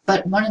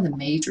 But one of the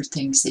major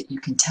things that you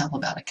can tell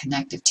about a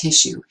connective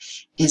tissue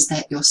is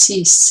that you'll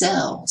see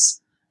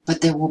cells,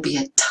 but there will be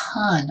a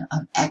ton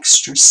of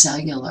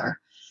extracellular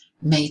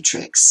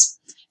matrix.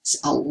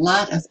 A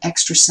lot of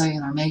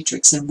extracellular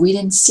matrix, and we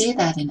didn't see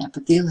that in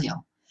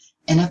epithelial.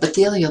 In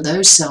epithelial,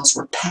 those cells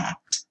were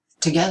packed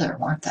together,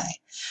 weren't they?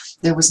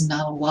 There was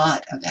not a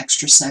lot of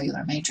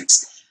extracellular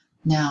matrix.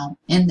 Now,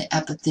 in the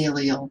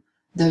epithelial,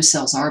 those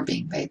cells are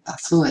being bathed by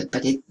fluid,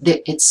 but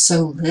it's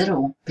so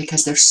little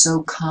because they're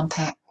so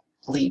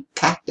compactly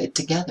packed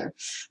together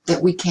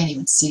that we can't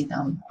even see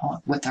them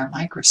with our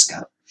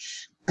microscope.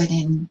 But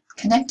in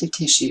connective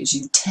tissues,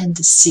 you tend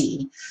to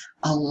see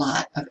a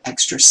lot of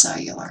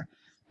extracellular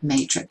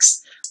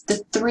matrix.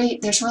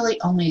 There's really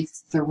only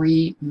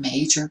three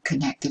major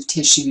connective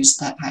tissues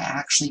that I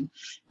actually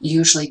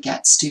usually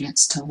get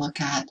students to look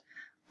at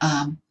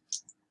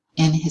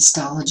in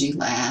histology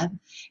lab,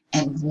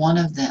 and one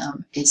of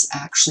them is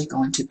actually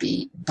going to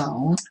be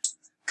bone,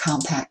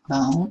 compact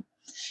bone.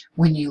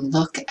 When you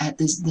look at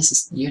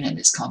this unit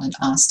is called an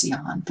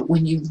osteon, but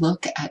when you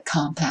look at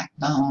compact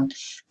bone,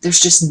 there's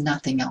just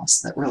nothing else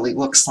that really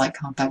looks like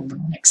compact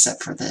bone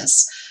except for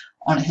this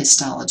on a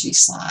histology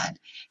slide.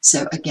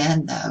 So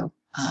again, though,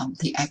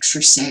 the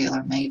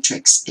extracellular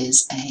matrix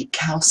is a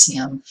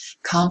calcium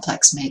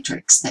complex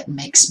matrix that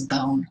makes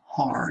bone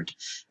hard,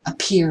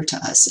 appear to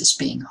us as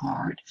being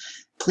hard.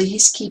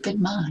 Please keep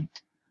in mind,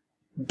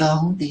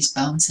 these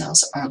bone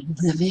cells are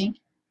living,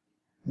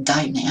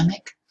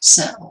 dynamic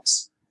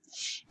cells.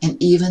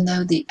 And even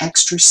though the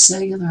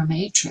extracellular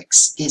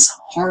matrix is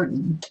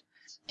hardened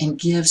and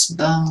gives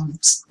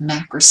bones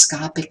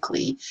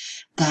macroscopically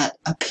that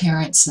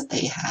appearance that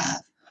they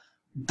have,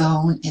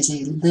 bone is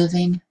a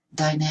living,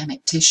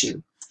 dynamic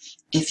tissue.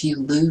 If you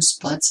lose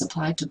blood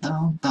supply to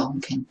bone, bone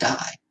can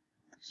die.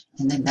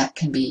 And then that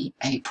can be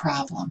a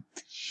problem.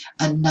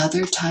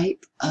 Another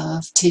type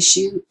of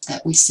tissue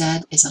that we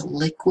said is a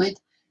liquid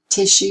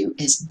tissue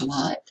is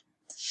blood.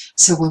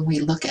 So when we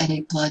look at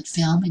a blood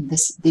film, and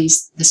this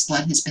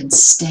blood has been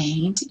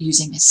stained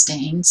using a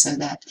stain so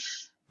that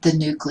the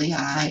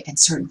nuclei and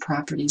certain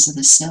properties of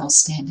the cells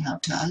stand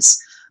out to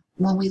us.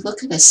 When we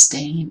look at a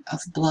stain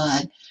of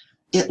blood,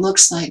 it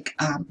looks like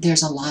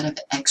there's a lot of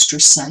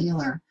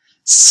extracellular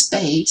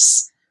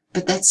space,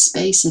 but that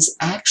space is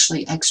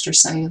actually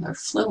extracellular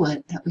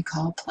fluid that we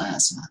call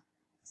plasma.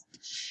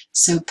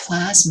 So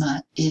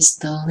plasma is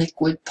the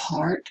liquid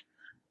part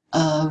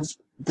of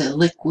the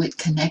liquid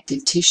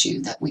connective tissue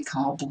that we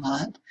call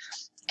blood,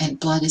 and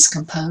blood is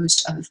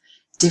composed of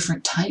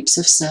different types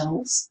of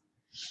cells.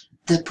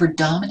 The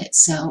predominant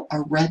cell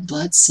are red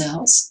blood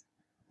cells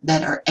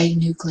that are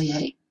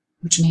anucleate,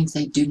 which means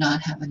they do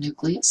not have a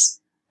nucleus,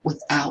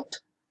 without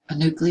a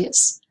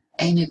nucleus,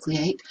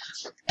 anucleate.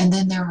 And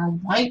then there are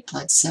white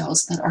blood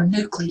cells that are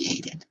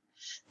nucleated,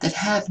 that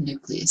have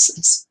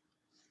nucleuses.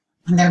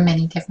 And there are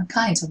many different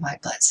kinds of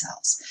white blood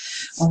cells.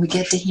 When we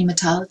get to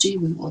hematology,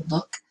 we will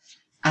look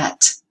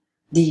at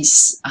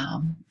these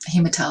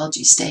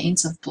hematology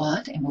stains of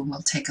blood, and we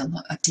will take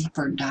a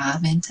deeper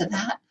dive into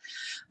that.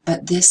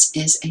 But this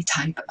is a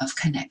type of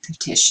connective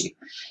tissue.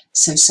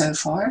 So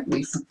far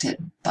we've looked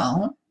at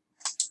bone,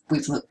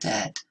 we've looked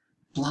at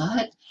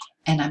blood,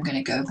 and I'm going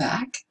to go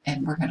back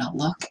and we're going to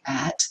look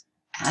at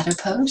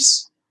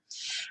adipose.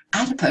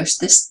 Adipose,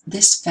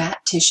 this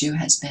fat tissue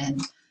has been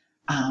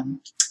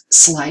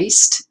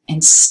sliced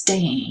and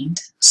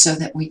stained so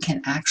that we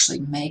can actually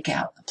make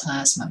out the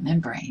plasma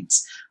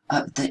membranes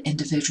of the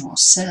individual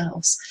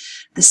cells.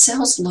 The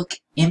cells look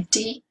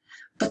empty,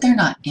 but they're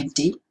not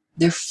empty.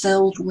 They're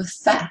filled with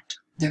fat.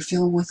 They're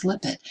filled with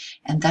lipid,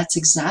 and that's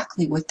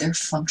exactly what their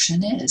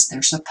function is.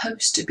 They're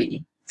supposed to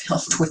be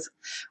filled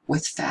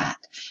with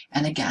fat.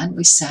 And again,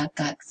 we said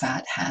that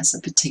fat has a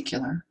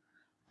particular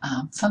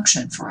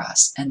function for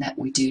us, and that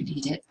we do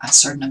need it a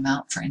certain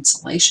amount for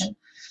insulation.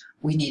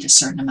 We need a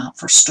certain amount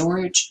for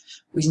storage.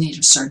 We need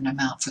a certain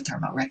amount for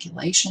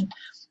thermoregulation.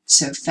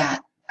 So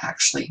fat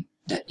actually,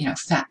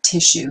 fat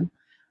tissue,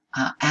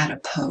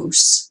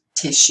 adipose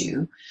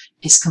tissue,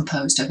 is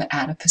composed of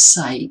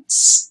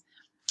adipocytes,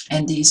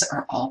 and these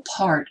are all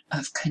part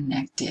of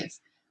connective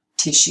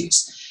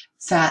tissues.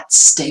 Fat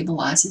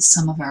stabilizes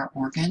some of our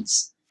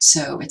organs,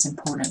 so it's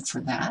important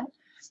for that.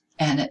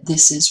 And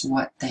this is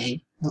what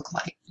they look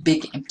like.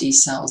 Big empty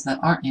cells that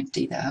aren't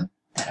empty, though,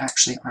 that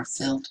actually are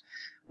filled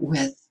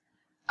with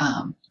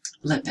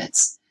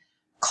lipids.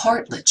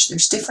 Cartilage.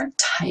 There's different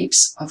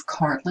types of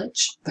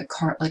cartilage, but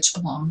cartilage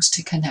belongs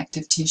to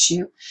connective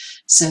tissue.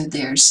 So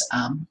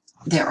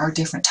there are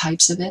different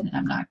types of it, and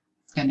I'm not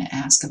going to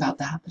ask about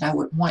that, but I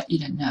would want you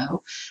to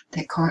know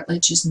that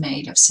cartilage is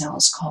made of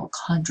cells called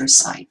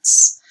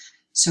chondrocytes.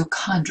 So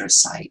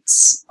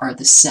chondrocytes are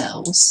the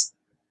cells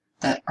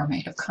that are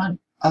made of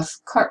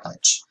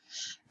cartilage.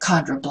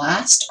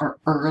 Chondroblasts are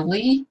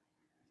early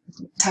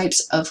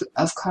types of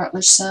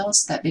cartilage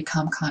cells that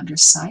become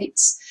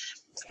chondrocytes.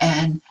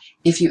 And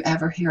if you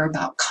ever hear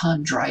about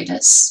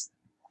chondritis,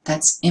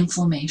 that's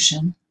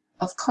inflammation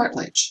of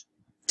cartilage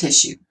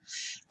tissue.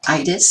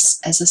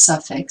 Itis as a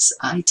suffix,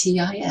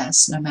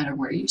 I-T-I-S, no matter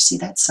where you see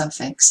that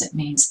suffix, it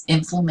means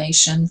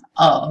inflammation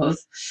of,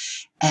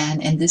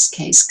 and in this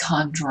case,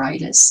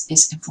 chondritis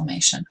is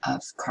inflammation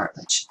of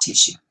cartilage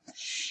tissue.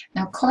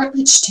 Now,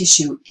 cartilage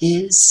tissue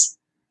is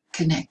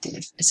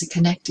connective. It's a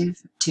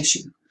connective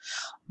tissue,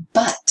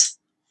 but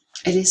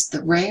it is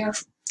the rare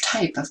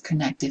type of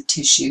connective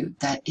tissue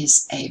that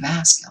is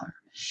avascular.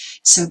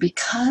 So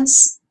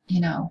because,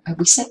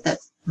 we said that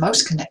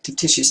most connective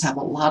tissues have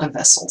a lot of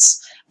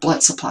vessels,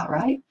 blood supply,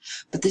 right?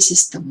 But this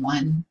is the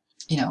one,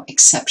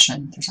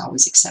 exception. There's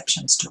always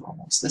exceptions to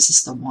rules. This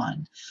is the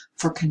one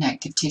for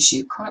connective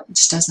tissue.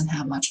 Cartilage doesn't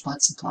have much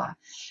blood supply.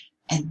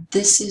 And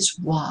this is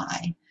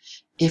why,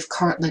 if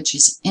cartilage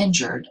is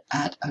injured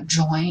at a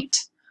joint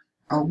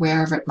or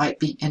wherever it might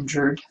be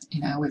injured,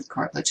 with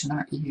cartilage in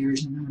our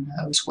ears and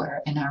our nose,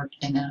 where in our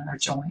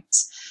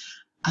joints,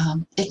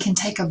 it can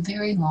take a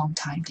very long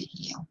time to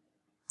heal.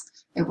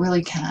 It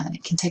really can.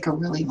 It can take a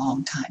really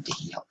long time to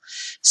heal.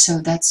 So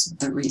that's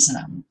the reason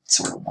I'm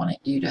sort of wanting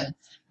you to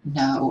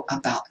know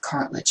about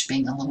cartilage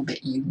being a little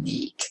bit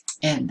unique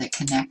in the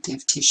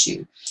connective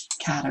tissue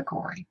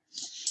category.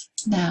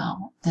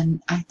 Now,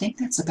 then I think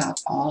that's about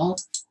all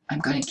I'm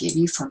going to give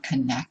you for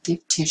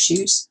connective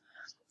tissues.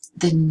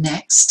 The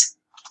next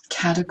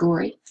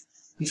category,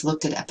 we've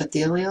looked at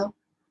epithelial,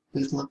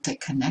 we've looked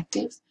at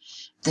connective.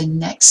 The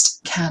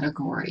next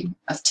category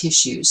of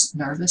tissues,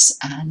 nervous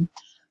and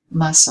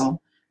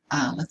muscle,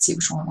 let's see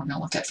which one we're going to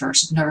look at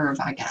first. Nerve,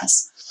 I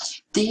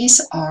guess. These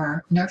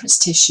are nervous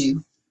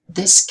tissue.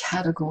 This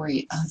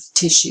category of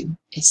tissue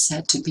is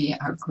said to be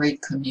our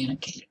great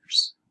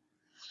communicators.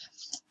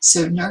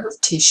 So nerve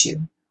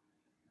tissue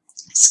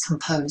is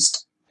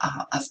composed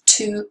of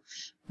two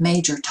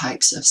major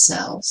types of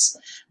cells.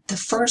 The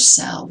first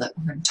cell that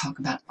we're going to talk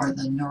about are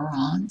the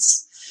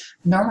neurons.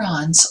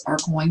 Neurons are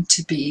going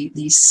to be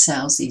these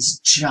cells, these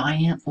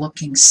giant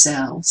looking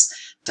cells.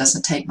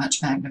 Doesn't take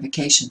much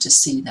magnification to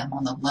see them.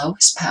 On the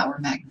lowest power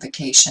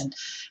magnification,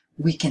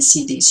 we can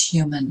see these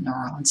human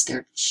neurons.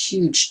 They're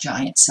huge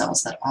giant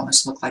cells that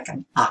almost look like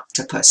an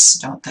octopus,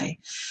 don't they?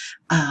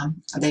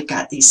 They've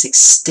got these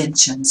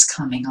extensions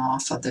coming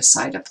off of the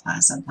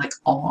cytoplasm like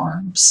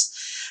arms.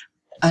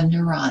 A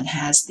neuron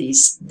has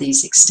these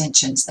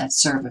extensions that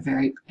serve a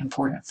very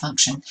important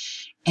function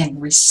in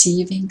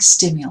receiving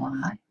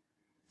stimuli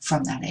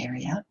from that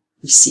area,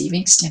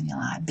 receiving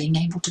stimuli, being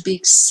able to be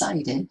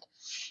excited,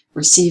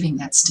 receiving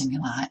that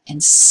stimuli,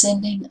 and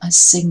sending a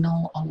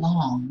signal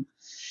along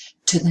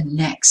to the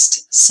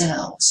next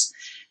cells.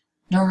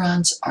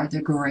 Neurons are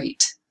the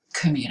great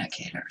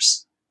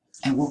communicators,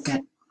 and we'll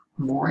get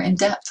more in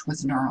depth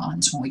with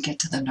neurons when we get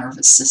to the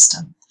nervous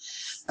system.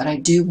 But I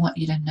do want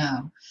you to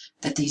know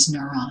that these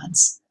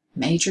neurons,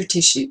 major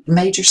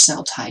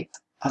cell type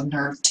of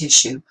nerve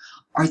tissue,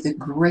 are the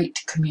great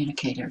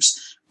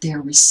communicators.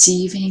 They're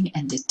receiving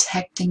and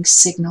detecting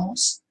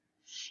signals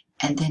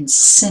and then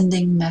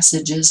sending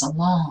messages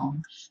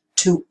along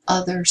to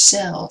other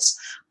cells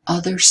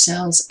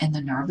in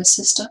the nervous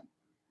system,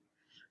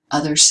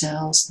 other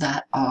cells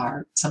that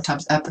are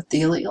sometimes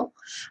epithelial,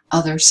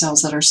 other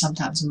cells that are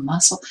sometimes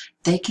muscle.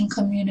 They can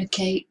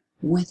communicate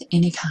with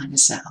any kind of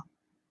cell.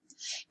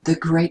 The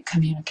great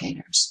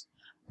communicators.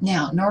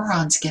 Now,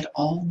 neurons get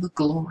all the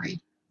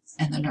glory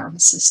in the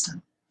nervous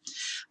system.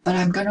 But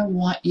I'm going to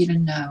want you to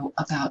know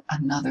about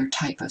another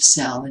type of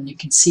cell, and you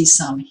can see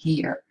some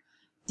here.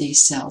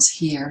 These cells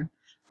here,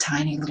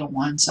 tiny little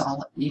ones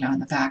all, in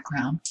the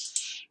background.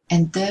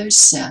 And those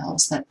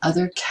cells, that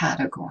other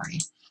category,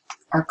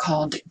 are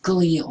called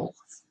glial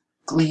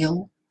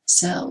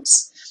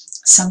cells.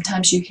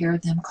 Sometimes you hear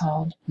them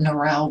called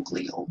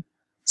neuroglial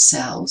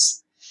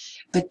cells.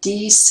 But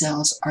these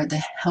cells are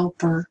the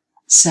helper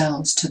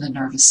cells to the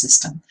nervous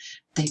system.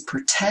 They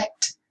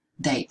protect,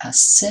 they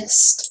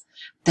assist,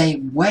 they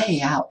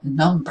way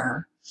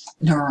outnumber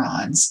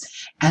neurons,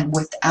 and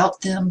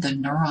without them, the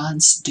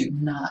neurons do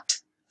not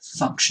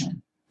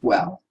function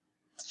well.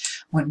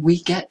 When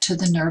we get to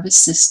the nervous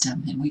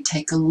system and we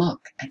take a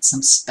look at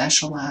some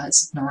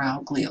specialized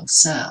neuroglial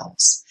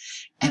cells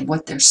and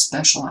what their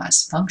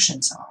specialized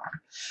functions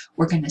are,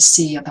 we're going to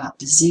see about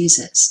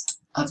diseases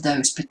of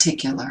those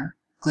particular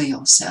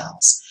glial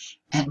cells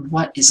and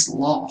what is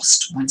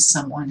lost when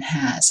someone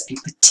has a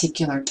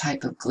particular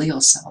type of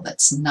glial cell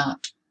that's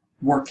not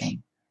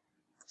working.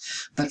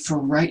 But for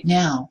right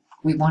now,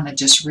 we want to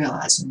just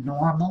realize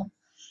normal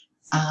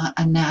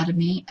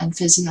anatomy and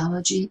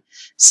physiology.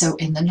 So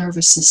in the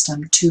nervous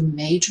system, two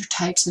major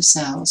types of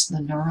cells,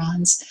 the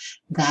neurons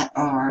that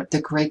are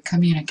the great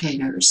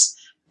communicators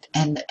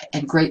and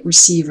great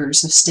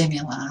receivers of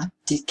stimuli,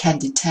 can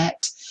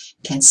detect,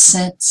 can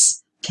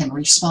sense, can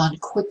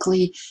respond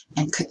quickly,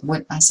 and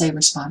when I say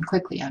respond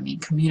quickly, I mean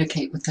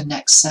communicate with the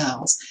next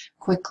cells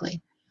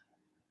quickly.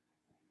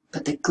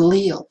 But the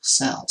glial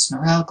cells,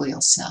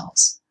 neuroglial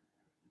cells,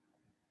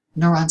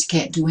 neurons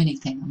can't do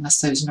anything unless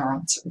those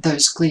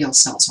glial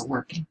cells are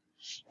working.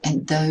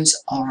 And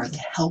those are the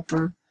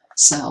helper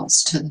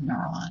cells to the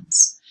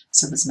neurons.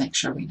 So let's make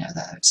sure we know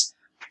those.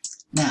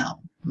 Now,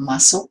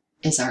 muscle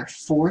is our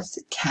fourth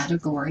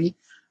category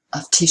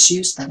of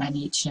tissues that I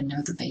need you to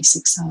know the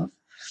basics of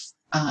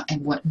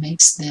and what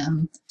makes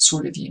them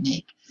sort of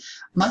unique.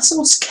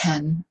 Muscles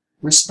can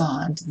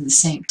respond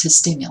to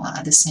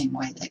stimuli the same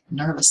way that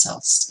nervous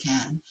cells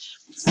can,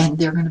 and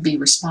they're going to be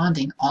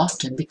responding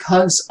often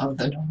because of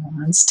the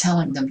neurons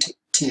telling them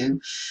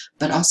to,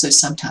 but also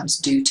sometimes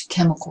due to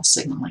chemical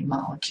signaling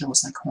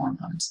molecules like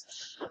hormones.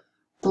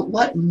 But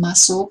what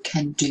muscle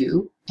can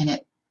do, and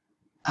it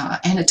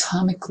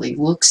anatomically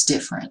looks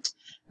different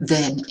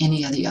than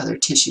any of the other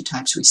tissue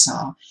types we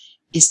saw,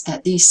 is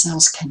that these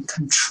cells can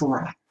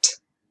contract.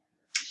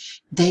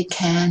 They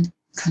can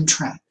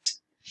contract.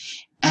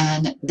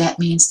 And that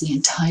means the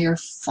entire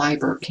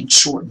fiber can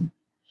shorten.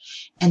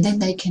 And then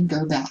they can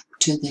go back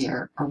to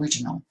their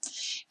original.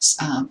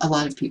 A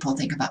lot of people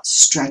think about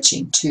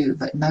stretching too,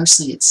 but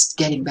mostly it's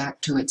getting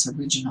back to its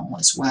original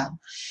as well.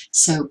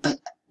 So, but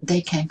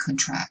they can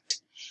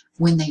contract.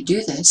 When they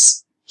do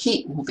this,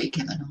 heat will be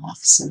given off.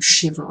 So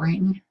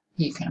shivering,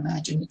 you can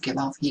imagine you give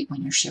off heat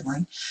when you're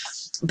shivering.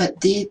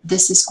 But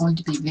this is going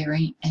to be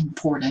very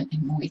important.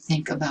 And when we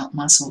think about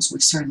muscles,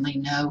 we certainly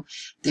know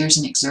there's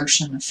an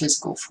exertion of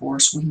physical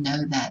force. We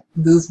know that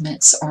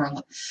movements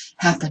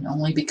happen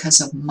only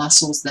because of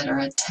muscles that are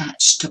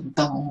attached to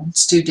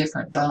bones, two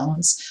different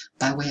bones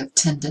by way of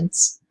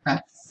tendons,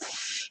 right?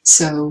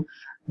 So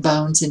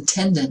bones and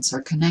tendons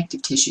are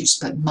connective tissues,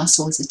 but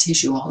muscle is a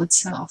tissue all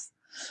itself.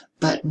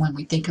 But when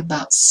we think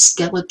about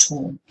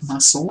skeletal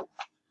muscle,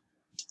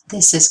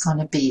 this is going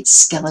to be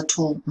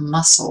skeletal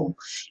muscle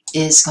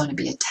is going to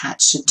be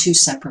attached to two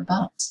separate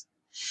bones.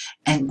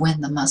 And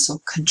when the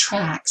muscle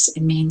contracts,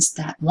 it means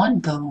that one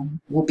bone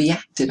will be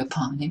acted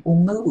upon. It will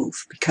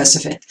move because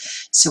of it.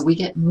 So we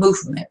get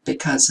movement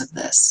because of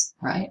this,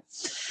 right?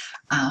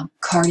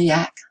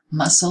 Cardiac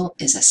muscle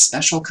is a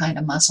special kind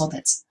of muscle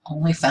that's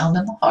only found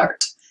in the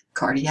heart.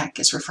 Cardiac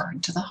is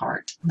referring to the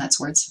heart, and that's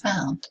where it's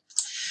found.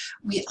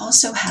 We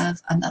also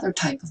have another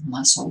type of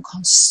muscle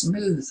called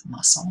smooth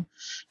muscle.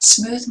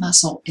 Smooth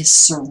muscle is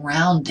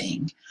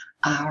surrounding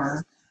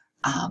our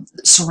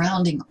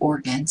surrounding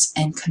organs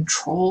and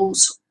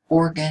controls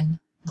organ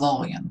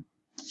volume.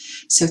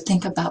 So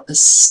think about the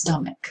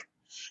stomach.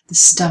 The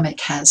stomach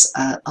has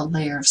a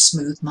layer of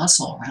smooth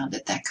muscle around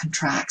it that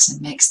contracts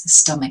and makes the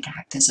stomach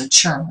act as a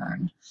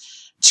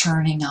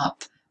churning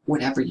up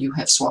whatever you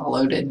have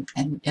swallowed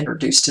and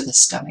introduced to the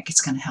stomach.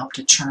 It's going to help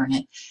to churn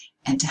it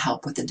and to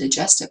help with the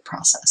digestive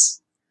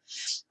process.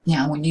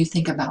 Now, when you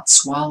think about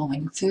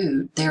swallowing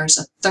food, there's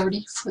a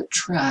 30-foot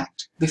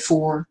tract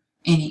before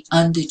any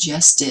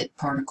undigested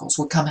particles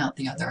will come out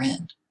the other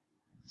end.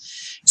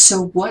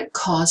 So what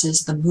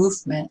causes the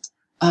movement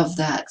of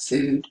that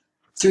food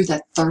through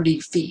that 30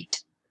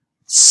 feet?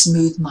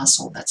 Smooth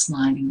muscle that's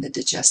lining the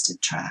digestive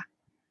tract.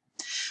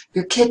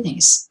 Your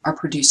kidneys are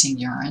producing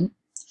urine,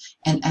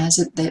 and as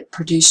they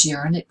produce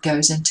urine, it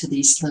goes into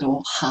these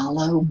little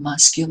hollow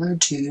muscular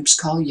tubes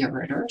called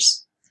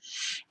ureters.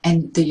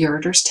 And the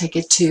ureters take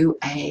it to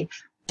a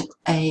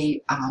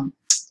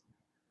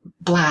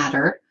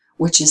bladder,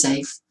 which is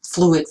a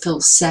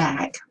fluid-filled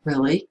sac,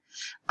 really,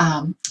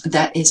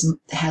 that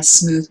has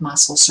smooth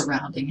muscle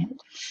surrounding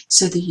it.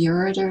 So the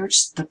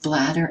ureters, the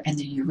bladder, and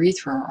the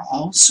urethra are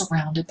all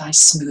surrounded by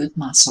smooth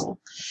muscle.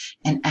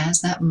 And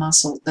as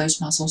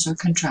those muscles are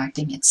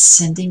contracting, it's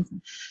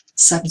sending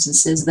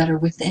substances that are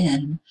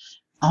within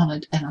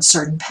in a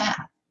certain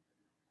path,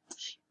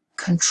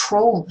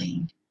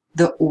 controlling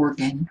the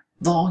organ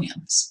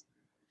volumes.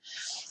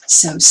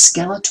 So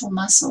skeletal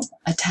muscle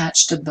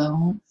attached to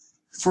bone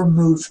for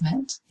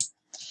movement.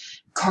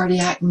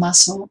 Cardiac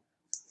muscle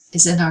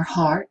is in our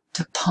heart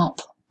to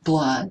pump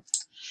blood,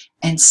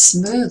 and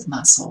smooth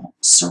muscle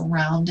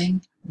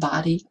surrounding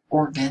body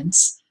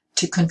organs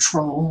to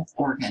control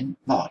organ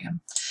volume.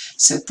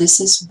 So this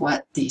is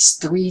what these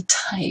three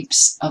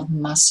types of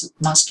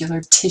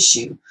muscular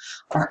tissue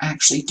are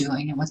actually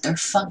doing and what their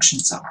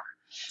functions are.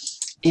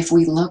 If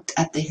we looked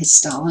at the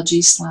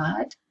histology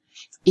slide,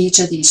 each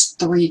of these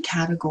three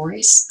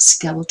categories,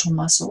 skeletal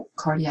muscle,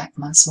 cardiac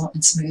muscle,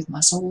 and smooth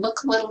muscle,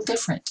 look a little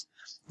different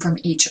from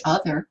each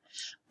other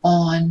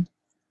on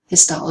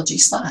histology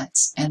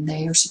slides, and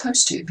they are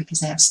supposed to because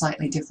they have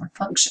slightly different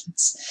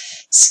functions.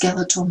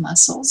 Skeletal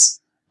muscles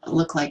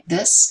look like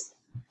this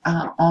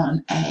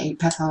on a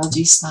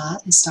pathology slide,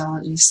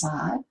 histology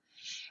slide.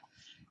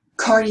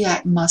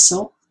 Cardiac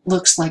muscle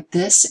looks like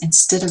this.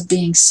 Instead of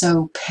being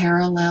so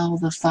parallel,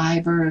 the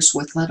fibers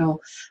with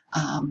little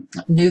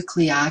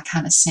nuclei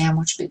kind of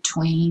sandwiched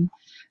between,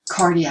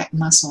 cardiac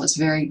muscle is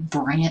very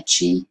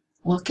branchy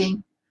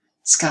looking.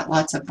 It's got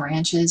lots of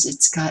branches.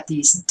 It's got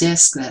these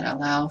discs that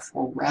allow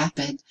for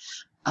rapid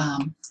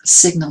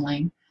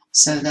signaling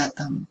so that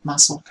the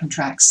muscle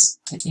contracts,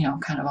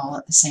 kind of all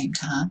at the same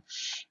time.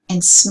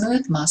 And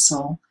smooth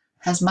muscle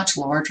has much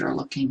larger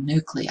looking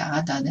nuclei,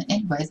 doesn't it?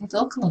 Anyway, they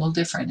look a little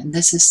different, and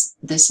this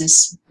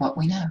is what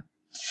we know.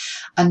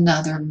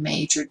 Another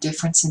major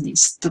difference in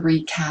these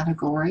three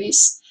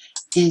categories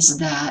is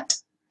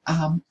that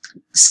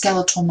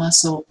skeletal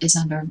muscle is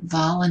under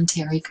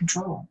voluntary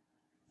control.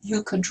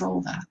 You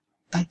control that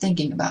by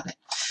thinking about it.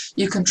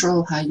 You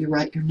control how you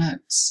write your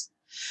notes.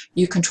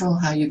 You control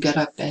how you get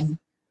up and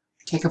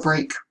take a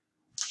break.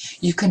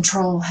 You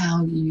control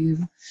how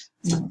you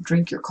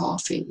drink your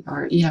coffee,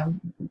 or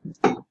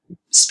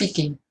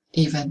speaking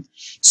even.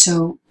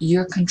 So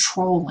you're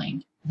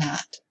controlling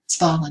that. It's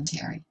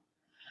voluntary.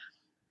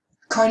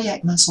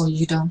 Cardiac muscle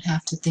you don't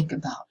have to think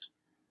about.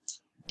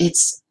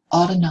 It's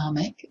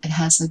autonomic. It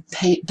has a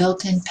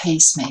built-in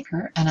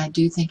pacemaker, and I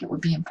do think it would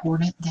be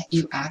important that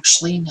you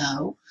actually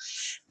know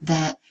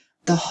that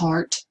the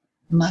heart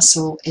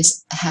muscle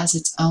has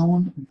its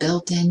own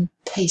built-in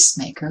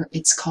pacemaker.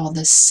 It's called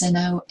the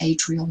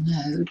sinoatrial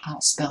node.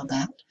 I'll spell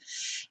that.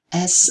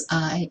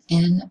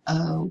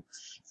 sinoatrial,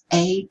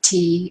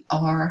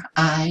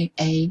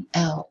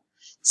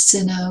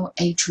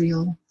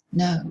 sinoatrial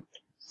node.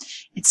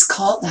 It's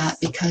called that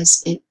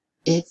because it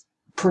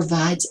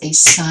provides a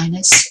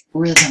sinus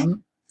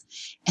rhythm,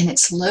 and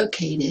it's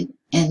located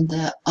in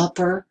the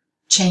upper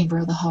chamber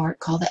of the heart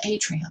called the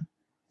atrium.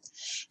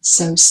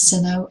 So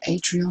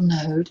sinoatrial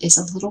node is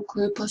a little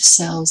group of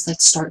cells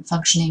that start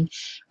functioning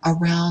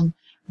around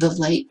the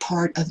late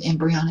part of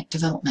embryonic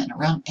development,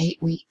 around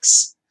 8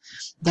 weeks.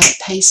 That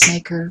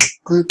pacemaker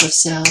group of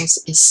cells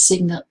is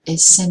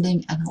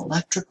sending an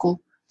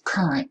electrical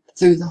current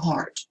through the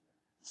heart.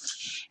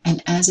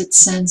 And as it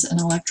sends an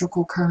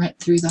electrical current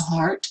through the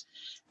heart,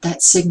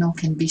 that signal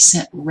can be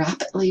sent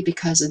rapidly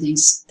because of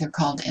these, they're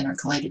called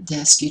intercalated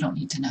discs. You don't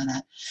need to know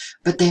that.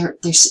 But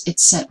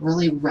it's sent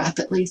really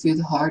rapidly through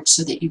the heart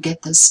so that you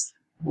get this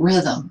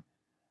rhythm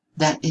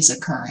that is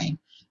occurring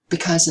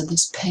because of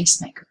this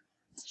pacemaker.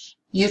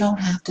 You don't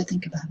have to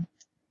think about it.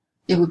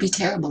 It would be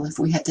terrible if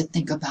we had to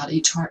think about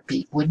each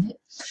heartbeat, wouldn't it?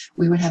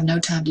 We would have no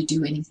time to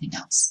do anything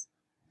else.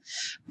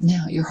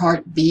 Now, your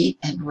heartbeat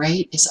and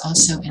rate is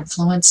also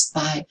influenced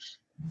by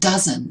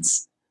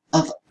dozens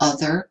of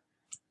other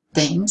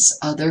things,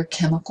 other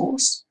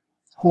chemicals,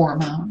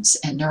 hormones,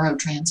 and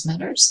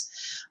neurotransmitters,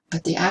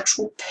 but the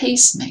actual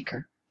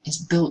pacemaker is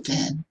built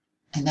in,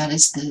 and that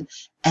is the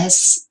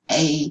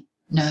SA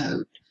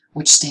node,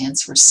 which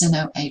stands for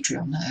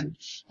sinoatrial node,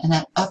 in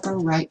that upper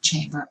right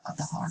chamber of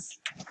the heart.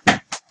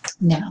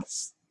 Now,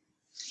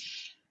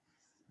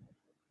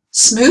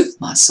 smooth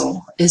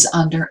muscle is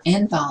under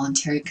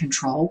involuntary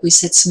control. We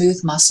said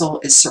smooth muscle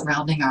is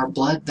surrounding our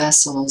blood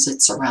vessels,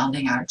 it's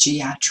surrounding our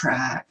GI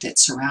tract,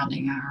 it's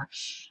surrounding our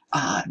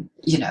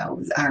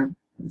our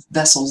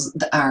vessels,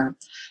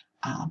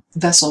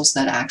 vessels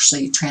that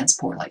actually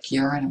transport like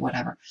urine or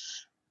whatever.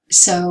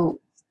 So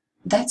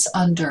that's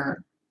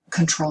under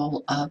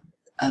control of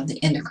the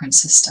endocrine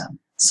system.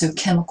 So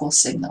chemical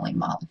signaling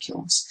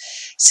molecules.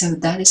 So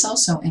that is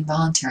also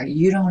involuntary.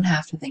 You don't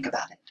have to think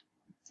about it.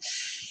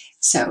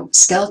 So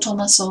skeletal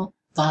muscle,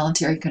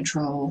 voluntary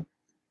control,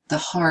 the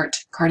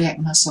heart, cardiac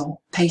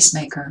muscle,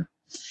 pacemaker,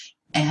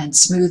 and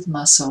smooth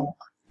muscle,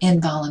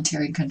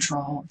 involuntary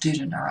control due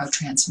to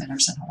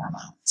neurotransmitters and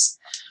hormones.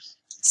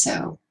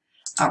 So,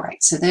 all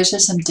right, so there's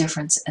just some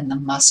difference in the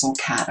muscle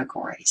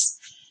categories.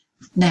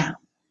 Now,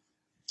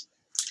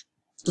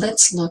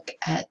 let's look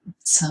at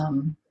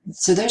some,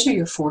 so those are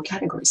your four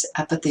categories: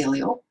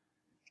 epithelial,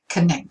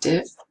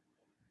 connective,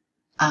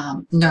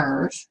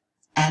 nerve,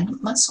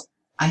 and muscle.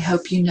 I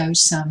hope you know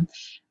some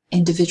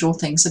individual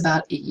things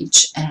about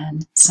each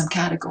and some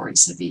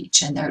categories of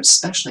each, and their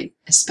especially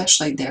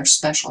their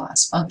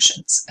specialized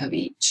functions of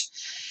each.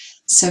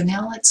 So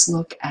now let's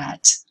look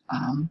at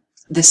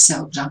the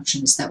cell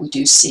junctions that we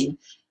do see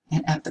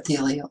in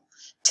epithelial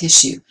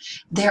tissue.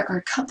 There are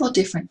a couple of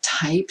different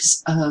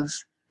types of,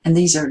 and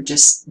these are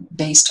just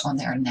based on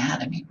their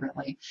anatomy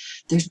really.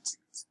 There's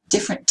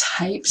different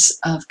types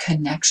of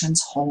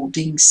connections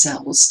holding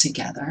cells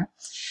together.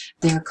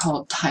 They're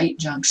called tight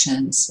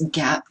junctions,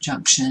 gap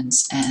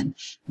junctions, and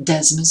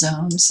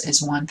desmosomes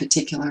is one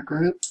particular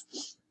group.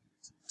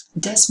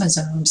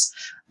 Desmosomes,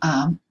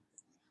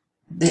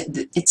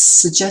 it's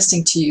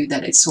suggesting to you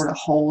that it sort of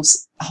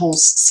holds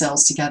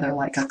cells together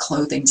like a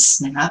clothing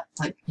snap,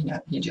 like, you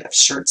know, you have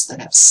shirts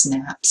that have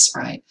snaps,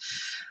 right?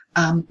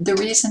 The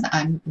reason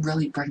I'm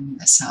really bringing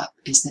this up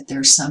is that there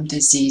are some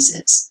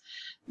diseases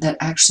that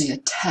actually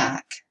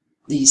attack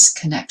these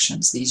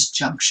connections, these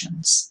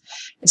junctions,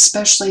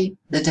 especially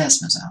the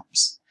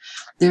desmosomes.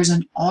 There's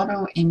an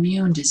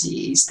autoimmune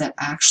disease that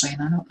actually,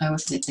 and I don't know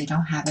if they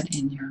don't have it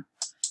in your,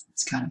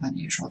 it's kind of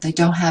unusual, they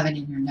don't have it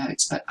in your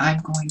notes, but I'm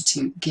going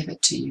to give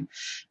it to you.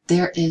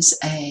 There is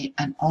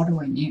an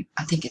autoimmune,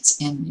 I think it's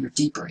in your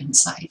deeper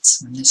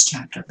insights in this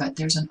chapter, but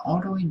there's an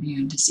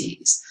autoimmune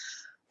disease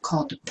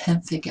called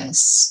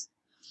pemphigus.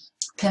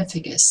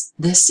 Pemphigus,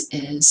 this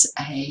is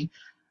a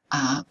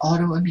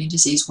autoimmune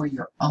disease where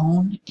your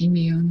own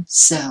immune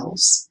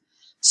cells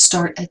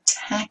start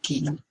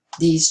attacking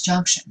these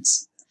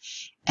junctions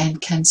and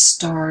can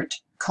start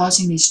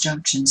causing these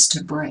junctions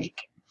to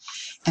break.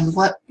 And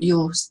what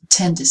you'll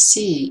tend to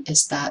see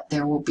is that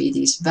there will be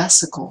these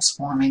vesicles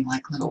forming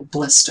like little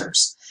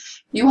blisters.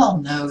 You all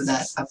know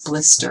that a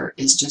blister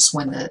is just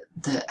when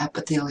the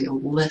epithelial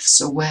lifts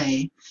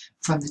away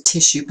from the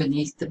tissue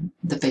beneath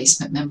the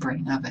basement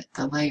membrane of it,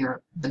 the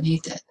layer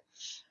beneath it.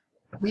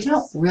 We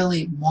don't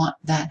really want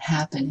that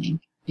happening.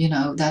 You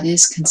know, that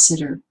is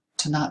considered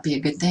to not be a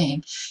good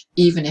thing,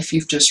 even if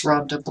you've just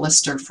rubbed a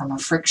blister from a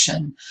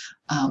friction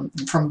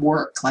from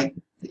work, like,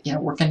 you know,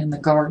 working in the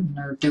garden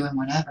or doing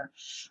whatever,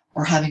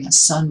 or having a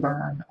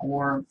sunburn,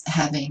 or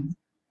having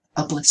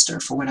a blister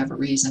for whatever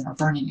reason, or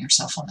burning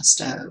yourself on a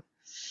stove.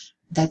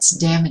 That's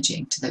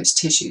damaging to those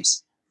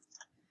tissues.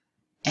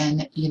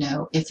 And, you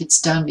know, if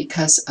it's done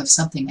because of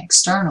something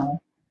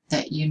external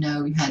that you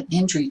know you had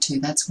injury to,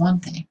 that's one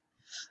thing.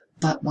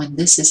 But when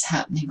this is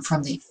happening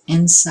from the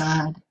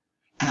inside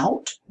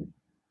out,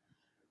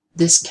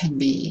 this can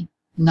be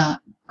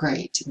not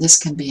great. This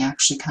can be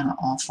actually kind of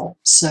awful.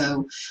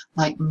 So,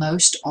 like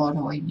most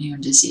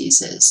autoimmune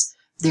diseases,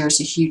 there's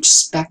a huge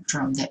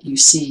spectrum that you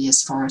see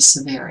as far as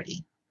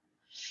severity.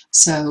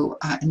 So,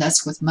 and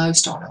that's with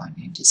most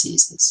autoimmune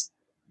diseases.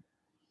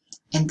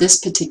 In this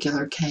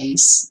particular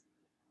case,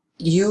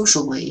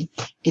 usually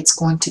it's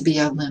going to be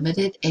a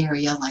limited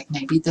area, like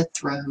maybe the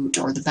throat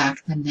or the back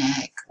of the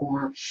neck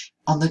or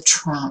on the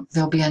trunk.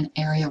 There'll be an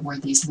area where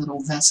these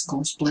little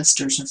vesicles,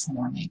 blisters are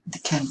forming,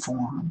 that can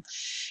form,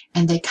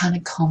 and they kind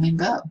of come and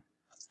go.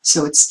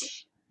 So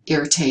it's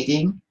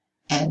irritating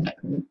and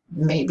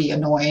maybe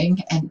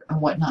annoying and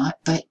whatnot,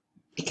 but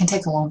it can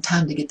take a long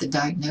time to get the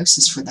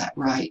diagnosis for that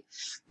right,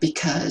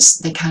 because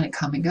they kind of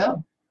come and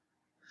go.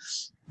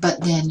 But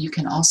then you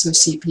can also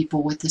see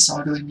people with this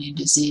autoimmune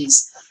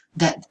disease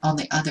that on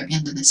the other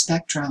end of the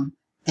spectrum,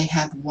 they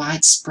have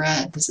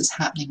widespread, this is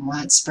happening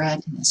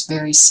widespread, and it's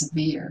very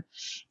severe,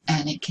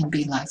 and it can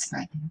be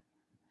life-threatening.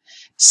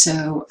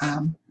 So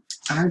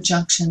our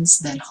junctions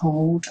that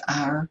hold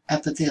our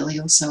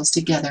epithelial cells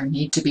together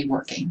need to be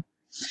working.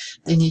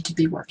 They need to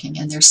be working,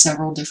 and there's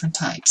several different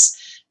types: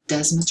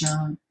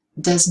 desmosomes,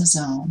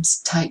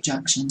 tight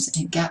junctions,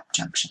 and gap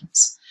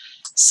junctions.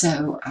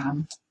 So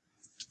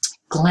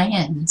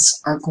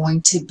glands are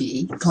going to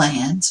be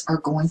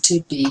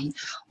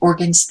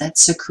organs that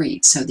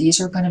secrete. So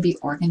these are going to be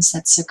organs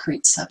that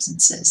secrete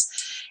substances.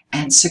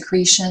 And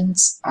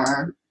secretions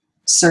are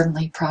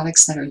certainly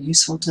products that are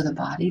useful to the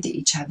body. They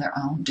each have their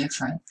own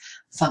different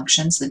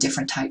functions, the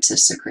different types of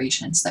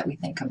secretions that we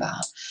think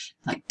about,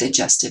 like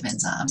digestive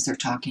enzymes they're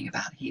talking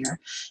about here.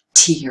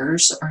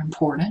 Tears are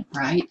important,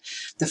 right?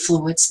 The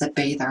fluids that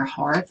bathe our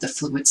heart, the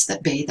fluids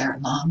that bathe our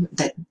lung,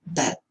 that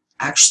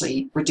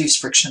actually reduce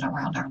friction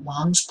around our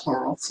lungs,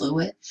 pleural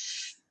fluid,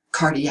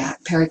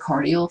 cardiac,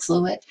 pericardial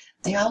fluid,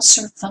 they all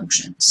serve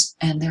functions,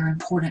 and they're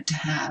important to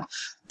have.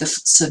 The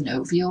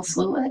synovial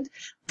fluid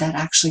that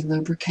actually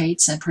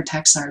lubricates and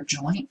protects our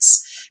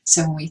joints.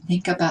 So when we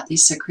think about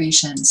these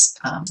secretions,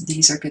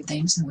 these are good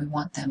things, and we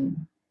want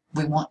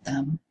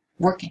them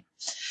working.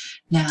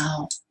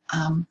 Now,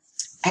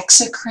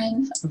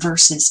 exocrine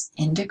versus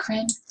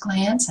endocrine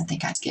glands. I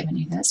think I've given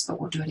you this, but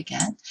we'll do it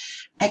again.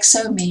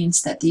 Exo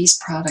means that these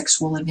products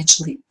will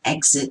eventually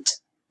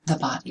exit the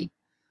body.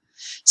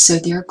 So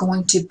they're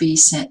going to be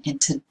sent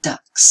into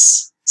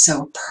ducts.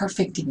 So a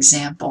perfect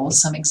example,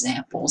 some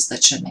examples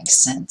that should make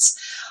sense,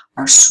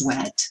 are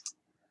sweat,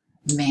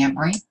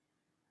 mammary,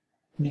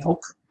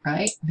 milk,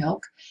 right?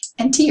 Milk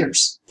and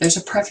tears. Those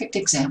are perfect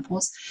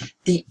examples.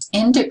 The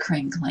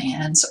endocrine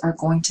glands are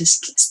going to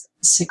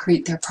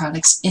secrete their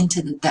products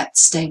that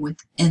stay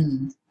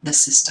within the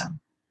system.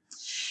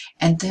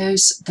 And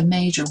the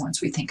major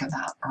ones we think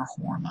about are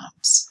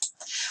hormones.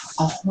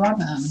 A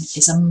hormone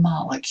is a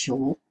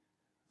molecule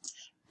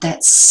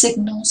that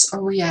signals a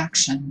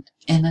reaction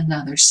in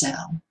another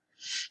cell.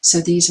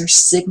 So these are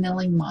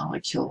signaling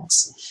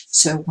molecules.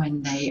 So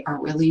when they are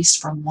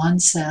released from one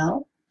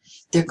cell,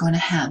 they're going to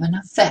have an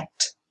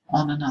effect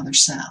on another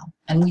cell,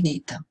 and we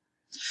need them.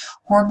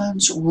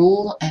 Hormones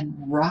rule and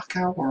rock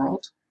our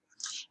world.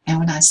 And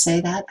when I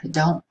say that,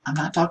 I'm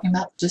not talking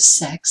about just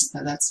sex,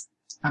 though that's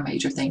a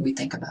major thing we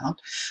think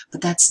about,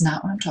 but that's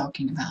not what I'm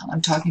talking about.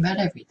 I'm talking about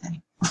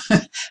everything.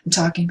 I'm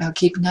talking about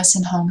keeping us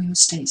in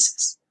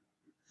homeostasis.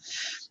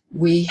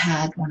 We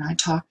had, when I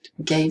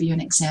gave you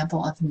an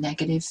example of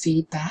negative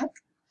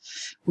feedback,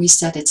 we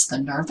said it's the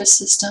nervous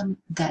system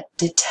that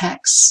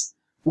detects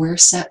where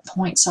set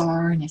points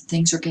are and if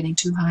things are getting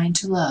too high and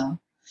too low.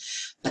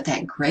 But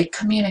that great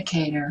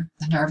communicator,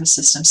 the nervous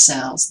system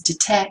cells,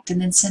 detect and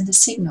then send a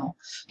signal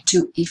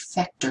to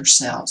effector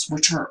cells,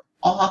 which are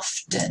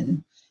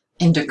often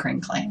endocrine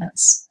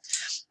glands,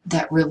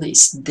 that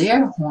release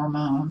their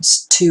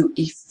hormones to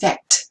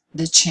effect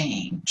the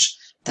change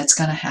that's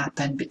going to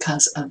happen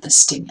because of the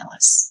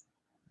stimulus.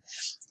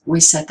 We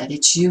said that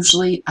it's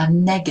usually a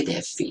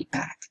negative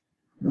feedback,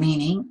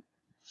 meaning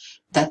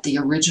that the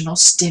original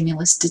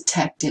stimulus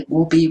detected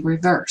will be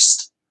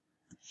reversed.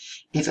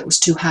 If it was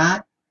too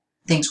high,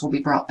 things will be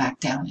brought back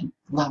down and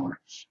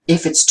lower.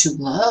 If it's too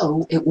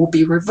low, it will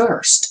be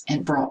reversed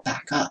and brought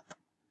back up.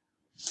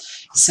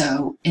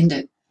 So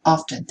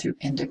often through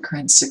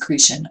endocrine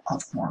secretion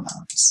of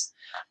hormones.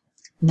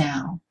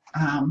 Now,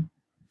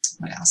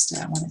 what else did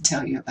I want to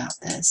tell you about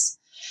this?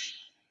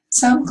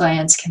 Some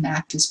glands can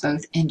act as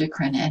both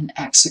endocrine and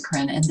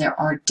exocrine, and there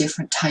are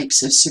different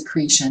types of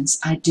secretions.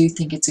 I do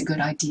think it's a good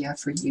idea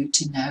for you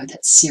to know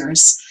that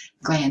serous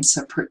glands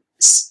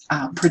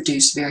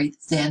produce very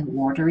thin,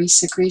 watery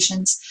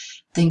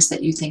secretions, things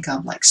that you think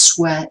of like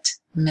sweat,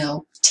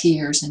 milk,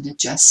 tears, and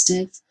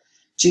digestive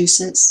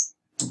juices.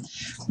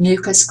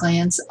 Mucous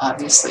glands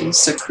obviously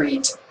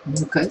secrete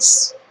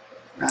mucus,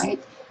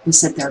 right? We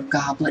said they're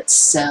goblet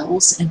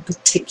cells in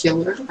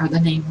particular are the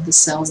name of the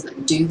cells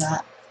that do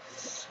that.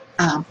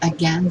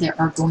 Again, there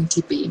are going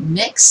to be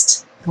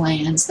mixed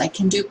glands that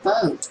can do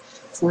both.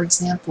 For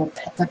example,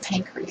 the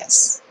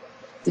pancreas.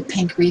 The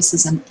pancreas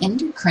is an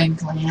endocrine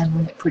gland.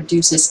 When it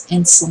produces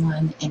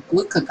insulin and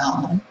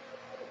glucagon,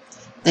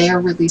 they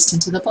are released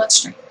into the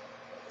bloodstream.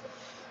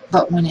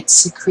 But when it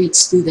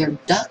secretes through their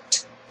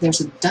duct, there's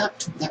a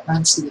duct that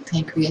runs through the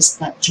pancreas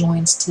that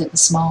joins to the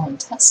small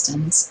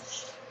intestines.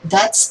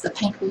 That's the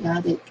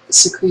pancreatic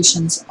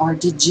secretions are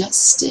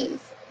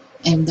digestive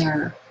in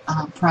their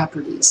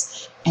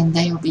properties, and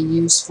they will be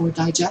used for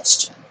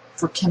digestion,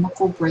 for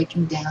chemical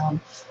breaking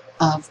down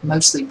of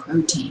mostly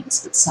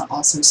proteins, but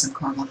also some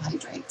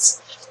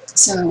carbohydrates.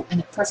 So, and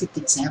a perfect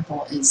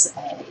example is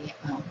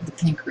the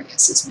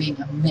pancreas as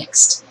being a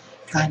mixed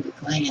kind of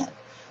gland.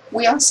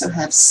 We also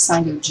have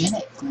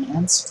cytogenic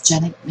glands.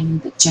 Genic meaning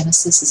that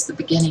genesis is the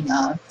beginning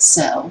of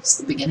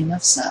cells,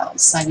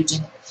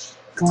 cytogenic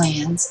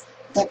glands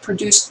that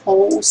produce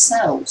whole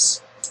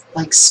cells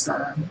like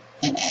sperm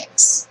and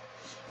eggs.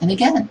 And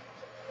again,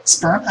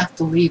 sperm have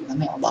to leave the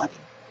male body.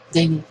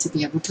 They need to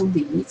be able to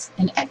leave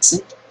and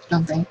exit,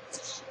 don't they?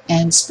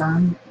 And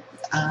sperm,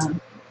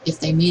 if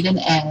they meet an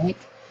egg,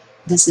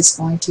 this is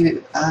going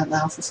to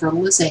allow for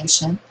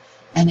fertilization.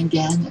 And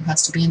again, there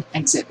has to be an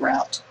exit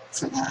route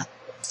for that.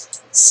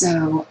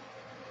 So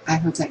I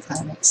hope that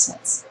kind of makes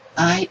sense.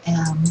 I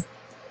am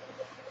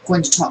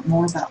going to talk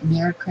more about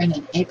merocrine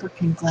and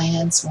apocrine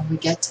glands when we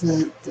get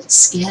to the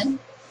skin,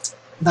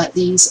 but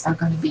these are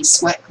going to be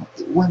sweat.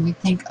 When we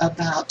think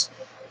about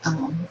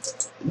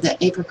the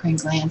apocrine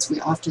glands,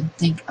 we often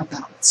think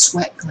about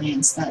sweat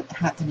glands that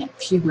happen at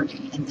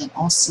puberty, and then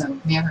also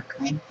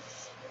merocrine,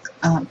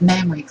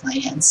 mammary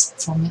glands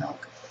for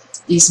milk.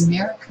 These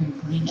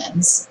merocrine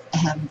glands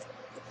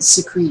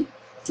secrete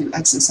through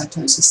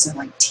exocytosis, so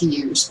like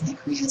tears,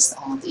 pancreas,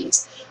 all of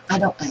these. I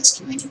don't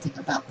ask you anything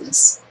about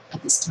this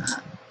at this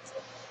time.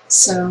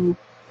 So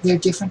there are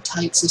different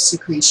types of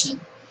secretion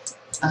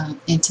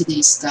into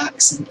these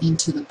ducts and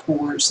into the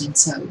pores, and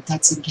so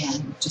that's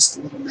again just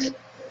a little bit.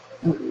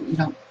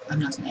 I'm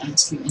not going to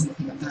ask you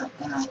anything about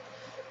that,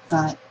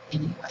 but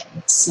anyway.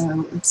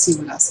 So let's see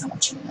what else I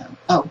want you to know.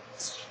 Oh,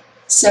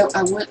 so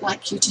I would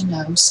like you to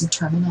know some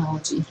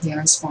terminology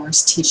here as far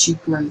as tissue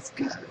growth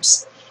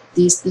goes.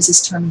 This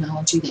is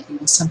terminology that you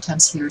will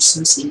sometimes hear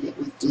associated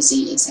with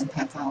disease and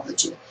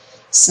pathology.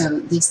 So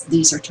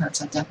these are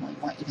terms I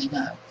definitely want you to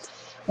know.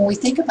 When we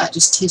think about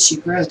just tissue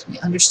growth, we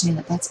understand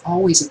that that's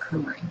always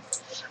occurring,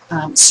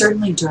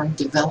 certainly during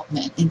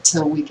development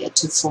until we get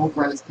to full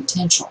growth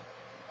potential.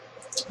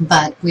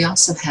 But we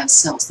also have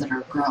cells that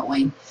are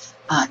growing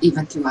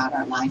even throughout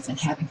our life and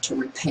having to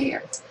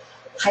repair.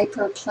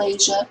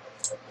 Hyperplasia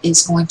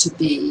is going to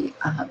be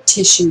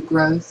tissue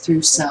growth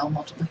through cell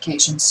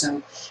multiplication,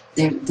 so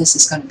this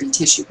is going to be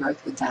tissue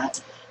growth with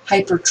that.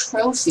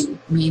 Hypertrophy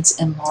means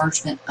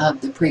enlargement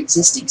of the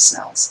pre-existing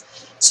cells.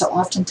 So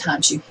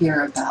oftentimes you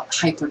hear about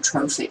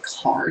hypertrophic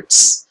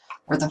hearts,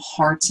 or the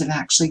hearts have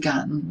actually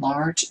gotten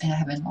large and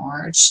have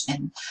enlarged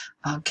and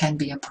can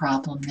be a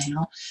problem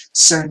now.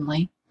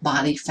 Certainly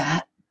body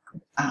fat.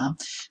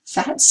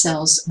 Fat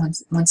cells,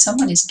 when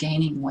someone is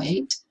gaining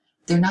weight,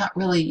 they're not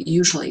really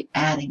usually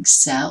adding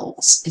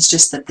cells. It's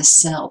just that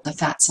the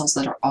fat cells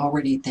that are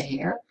already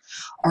there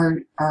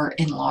are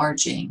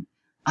enlarging,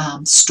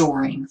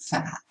 storing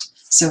fat.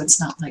 So it's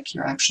not like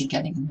you're actually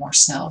getting more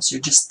cells.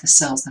 You're just, the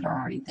cells that are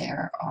already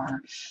there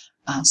are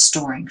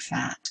storing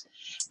fat.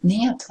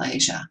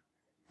 Neoplasia.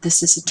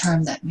 This is a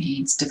term that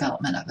means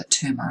development of a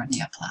tumor in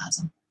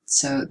neoplasm.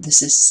 So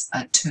this is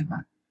a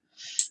tumor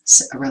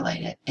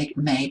related. It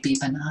may be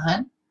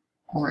benign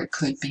or it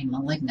could be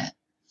malignant.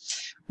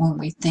 When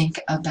we think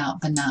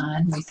about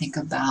benign, we think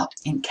about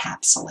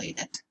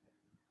encapsulated.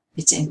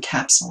 It's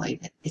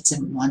encapsulated. It's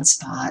in one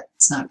spot.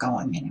 It's not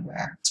going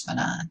anywhere. It's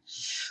benign.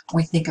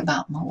 When we think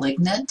about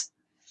malignant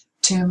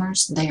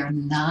tumors, they are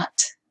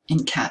not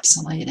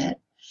encapsulated,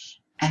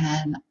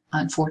 and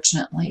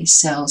unfortunately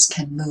cells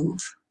can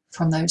move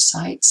from those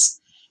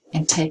sites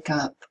and take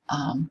up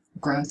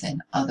growth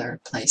in other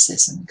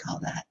places, and we call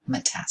that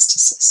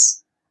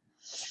metastasis.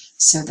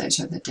 So those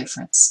are the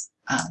difference.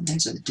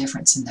 Those are the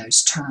difference in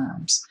those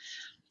terms.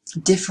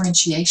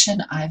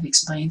 Differentiation, I've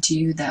explained to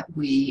you that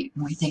when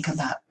we think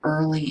about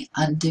early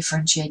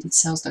undifferentiated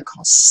cells, they're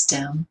called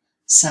stem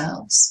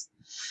cells.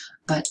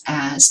 But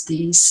as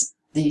these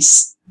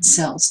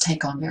cells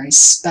take on very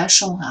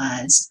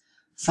specialized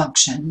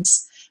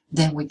functions,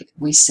 then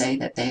we say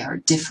that they are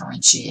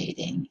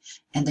differentiating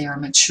and they are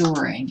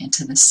maturing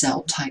into the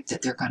cell type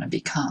that they're going to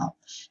become: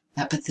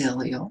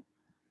 epithelial,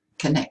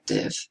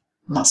 connective,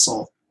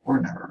 muscle, or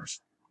nerve.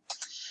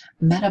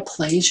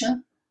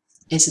 Metaplasia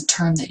is a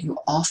term that you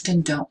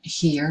often don't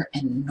hear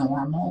in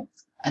normal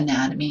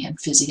anatomy and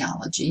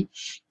physiology,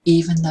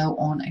 even though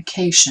on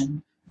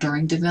occasion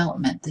during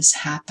development this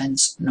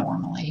happens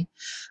normally.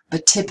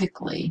 But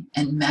typically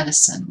in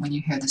medicine, when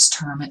you hear this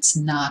term, it's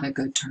not a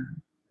good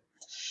term.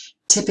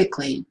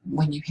 Typically,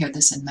 when you hear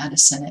this in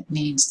medicine, it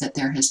means that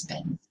there has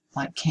been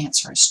like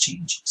cancerous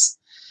changes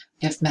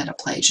if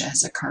metaplasia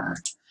has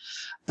occurred.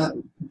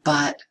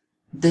 But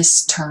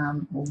this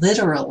term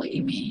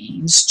literally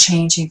means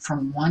changing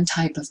from one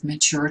type of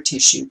mature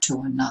tissue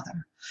to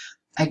another.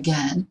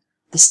 Again,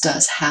 this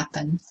does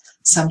happen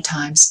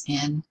sometimes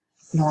in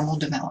normal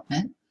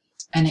development,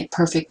 and a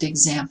perfect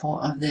example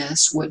of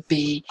this would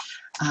be,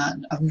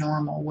 of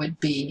normal, would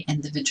be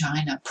in the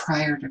vagina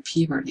prior to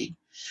puberty.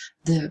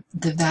 The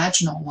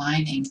vaginal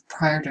lining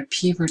prior to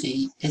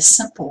puberty is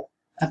simple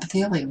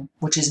epithelium,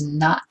 which is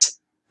not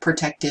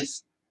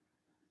protective.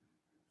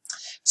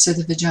 So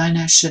the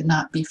vagina should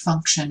not be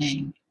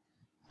functioning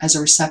as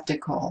a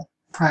receptacle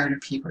prior to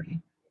puberty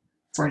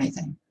for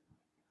anything.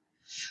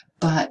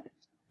 But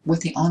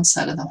with the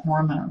onset of the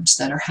hormones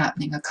that are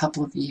happening a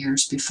couple of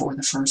years before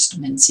the first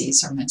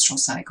menses or menstrual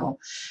cycle,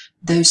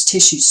 those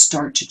tissues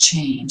start to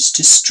change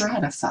to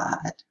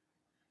stratified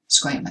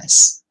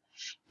squamous.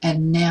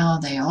 And now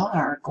they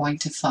are going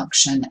to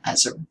function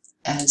as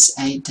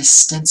a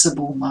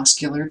distensible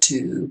muscular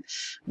tube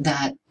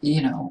that,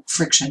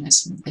 friction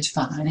is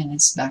fine, and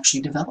it's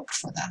actually developed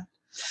for that,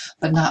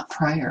 but not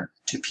prior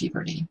to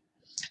puberty.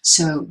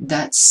 So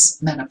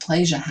that's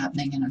metaplasia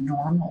happening in a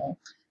normal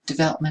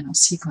developmental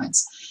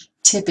sequence.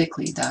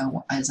 Typically,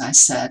 though, as I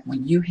said,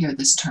 when you hear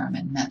this term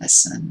in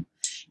medicine,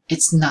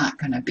 it's not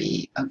going to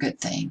be a good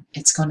thing.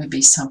 It's going to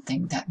be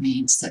something that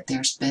means that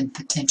there's been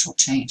potential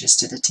changes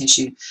to the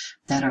tissue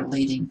that are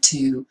leading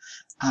to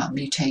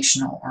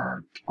mutational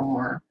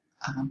or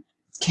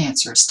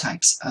cancerous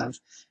types of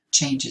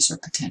changes or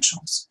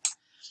potentials.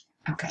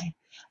 Okay,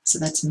 so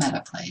that's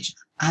metaplasia.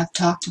 I've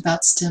talked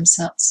about stem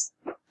cells.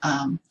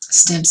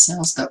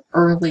 The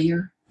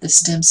earlier the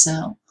stem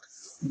cell,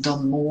 the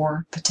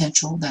more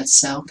potential that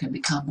cell can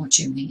become what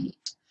you need.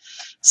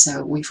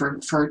 So we've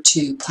referred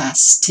to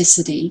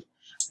plasticity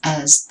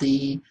as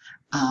the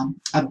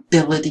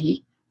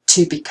ability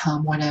to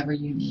become whatever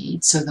you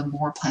need. So the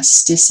more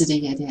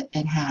plasticity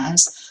it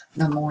has,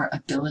 the more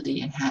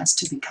ability it has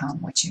to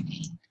become what you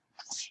need.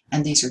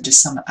 And these are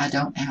just some, I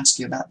don't ask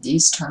you about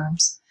these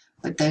terms,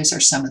 but those are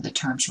some of the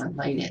terms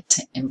related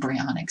to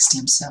embryonic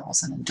stem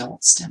cells and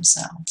adult stem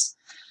cells.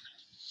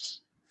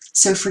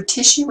 So for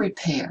tissue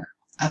repair,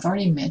 I've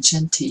already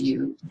mentioned to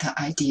you the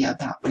idea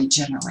about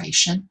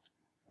regeneration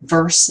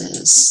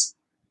versus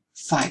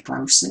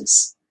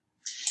fibrosis.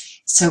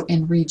 So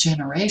in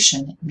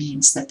regeneration, it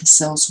means that the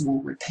cells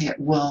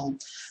will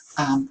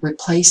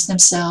replace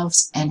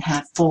themselves and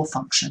have full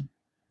function.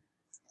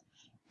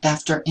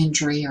 After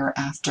injury or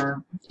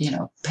after,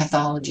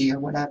 pathology or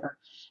whatever,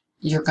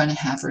 you're going to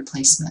have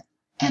replacement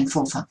and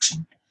full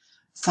function.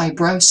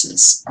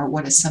 Fibrosis, or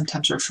what is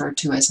sometimes referred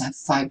to as a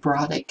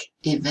fibrotic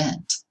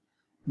event,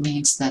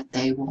 means that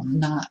they will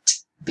not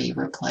be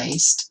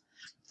replaced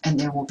and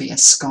there will be a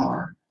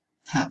scar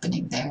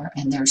happening there,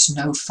 and there's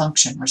no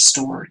function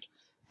restored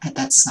at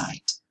that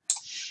site.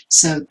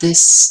 So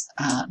this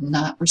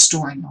not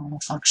restoring normal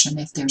function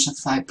if there's a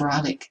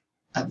fibrotic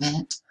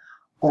event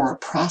or a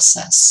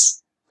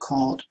process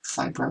called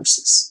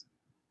fibrosis.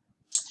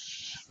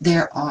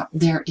 There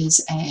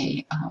is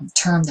a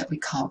term that we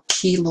call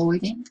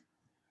keloiding.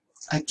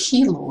 A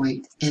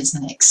keloid is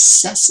an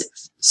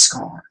excessive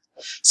scar.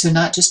 So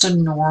not just a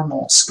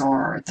normal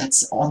scar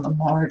that's on the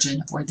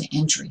margin of where the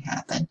injury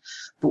happened,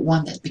 but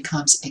one that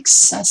becomes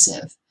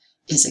excessive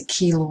is a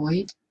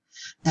keloid.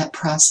 That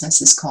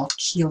process is called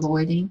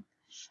keloiding,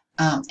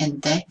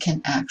 and that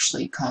can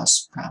actually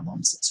cause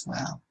problems as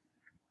well.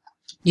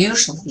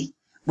 Usually,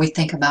 we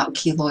think about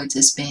keloids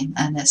as being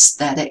an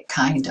aesthetic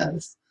kind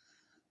of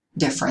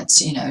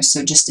difference,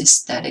 so just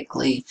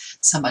aesthetically,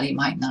 somebody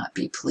might not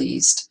be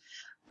pleased.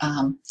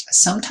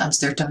 Sometimes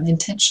they're done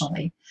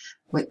intentionally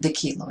with the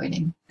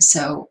keloiding,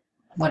 so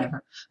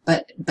whatever.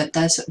 But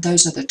those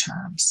are the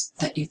terms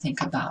that you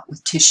think about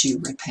with tissue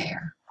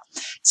repair.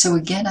 So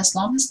again, as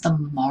long as the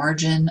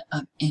margin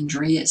of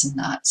injury is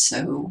not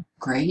so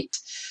great,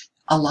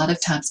 a lot of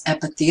times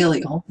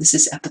epithelial, this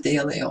is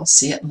epithelial,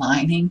 see it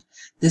lining,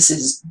 this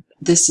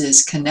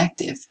is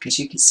connective, because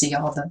you can see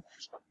all the,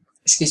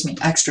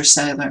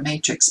 extracellular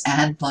matrix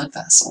and blood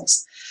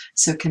vessels.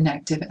 So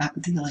connective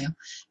epithelial.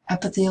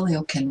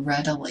 Epithelial can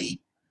readily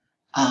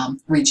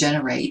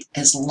regenerate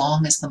as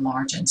long as the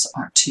margins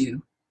aren't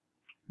too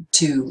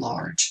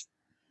large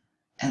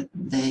at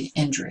the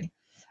injury.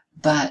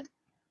 But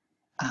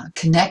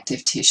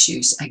connective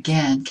tissues,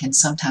 again, can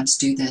sometimes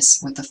do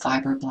this with the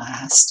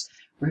fibroblast,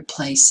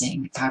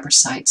 replacing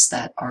fibrocytes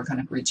that are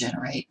going to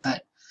regenerate,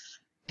 but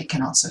it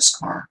can also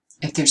scar.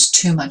 If there's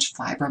too much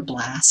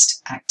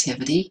fibroblast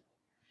activity,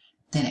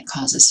 then it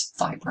causes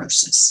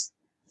fibrosis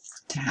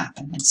to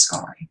happen and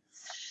scarring.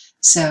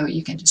 So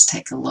you can just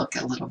take a look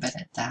a little bit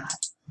at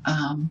that.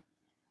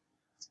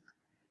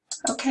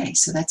 Okay,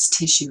 so that's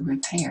tissue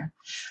repair.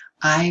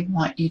 I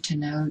want you to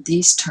know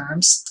these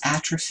terms,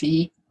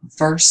 atrophy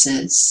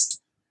versus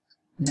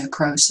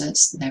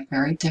necrosis. They're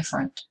very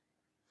different.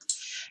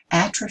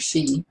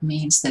 Atrophy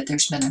means that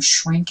there's been a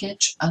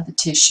shrinkage of the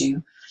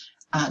tissue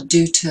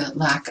due to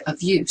lack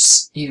of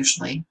use,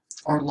 usually,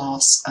 or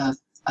loss of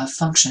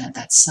function at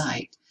that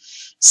site.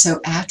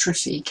 So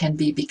atrophy can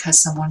be because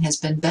someone has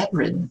been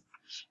bedridden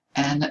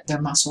and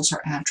their muscles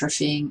are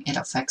atrophying. It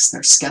affects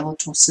their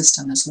skeletal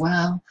system as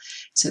well.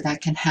 So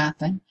that can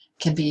happen.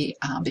 Can be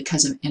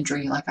because of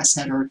injury, like I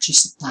said, or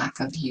just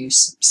lack of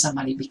use,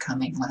 somebody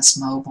becoming less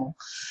mobile.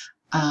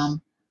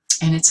 And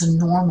it's a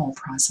normal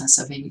process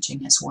of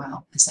aging as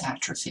well as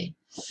atrophy.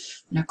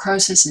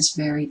 Necrosis is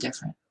very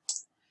different.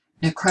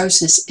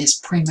 Necrosis is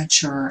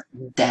premature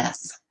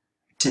death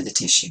to the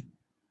tissue.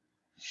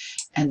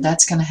 And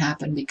that's going to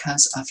happen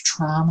because of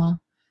trauma,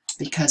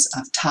 because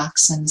of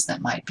toxins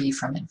that might be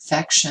from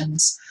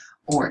infections,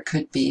 or it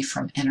could be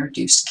from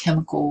introduced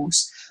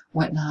chemicals,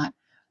 whatnot.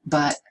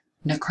 But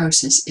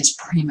necrosis is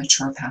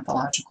premature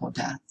pathological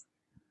death.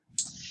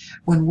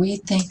 When we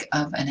think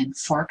of an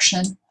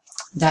infarction,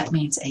 that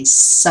means a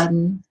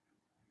sudden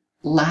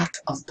lack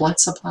of blood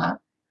supply.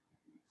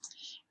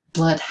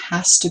 Blood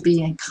has to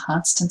be in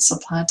constant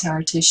supply to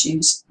our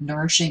tissues,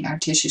 nourishing our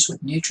tissues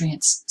with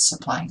nutrients,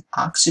 supplying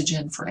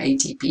oxygen for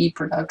ATP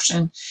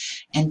production,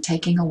 and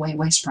taking away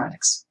waste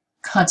products.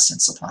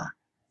 Constant supply.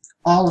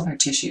 All of our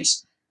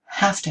tissues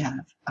have to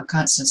have a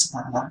constant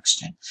supply of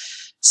oxygen.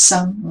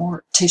 Some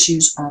more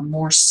tissues are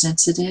more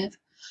sensitive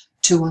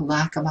to a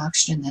lack of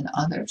oxygen than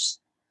others.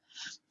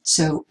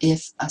 So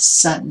if a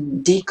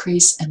sudden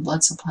decrease in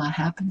blood supply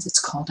happens, it's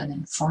called an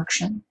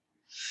infarction.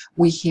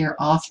 We hear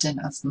often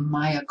of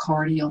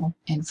myocardial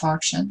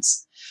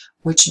infarctions,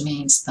 which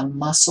means the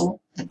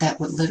muscle, that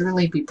would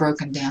literally be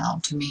broken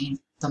down to mean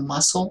the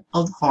muscle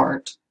of the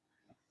heart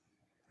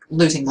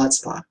losing blood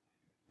supply.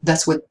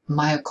 That's what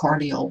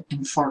myocardial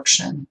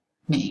infarction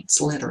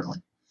means,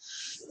 literally.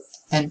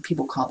 And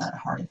people call that a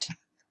heart attack,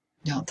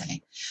 don't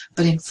they?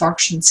 But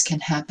infarctions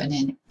can happen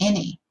in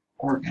any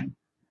organ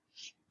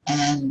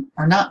and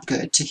are not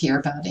good to hear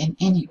about in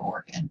any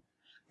organ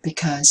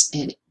because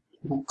it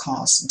will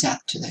cause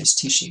death to those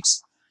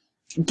tissues.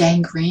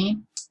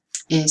 Gangrene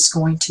is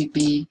going to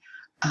be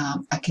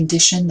a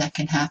condition that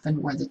can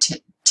happen where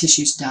the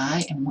tissues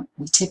die, and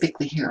we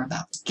typically hear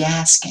about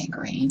gas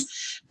gangrene.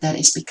 That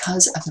is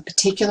because of a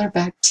particular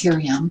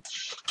bacterium,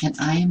 and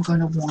I am going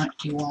to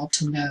want you all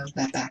to know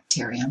that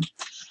bacterium.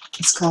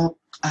 It's called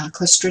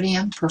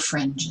Clostridium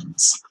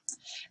perfringens.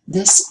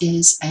 This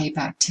is a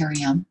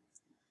bacterium.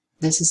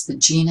 This is the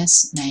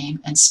genus name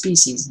and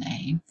species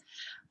name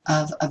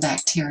of a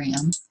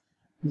bacterium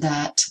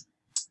that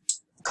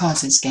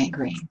causes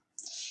gangrene.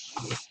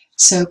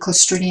 So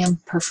Clostridium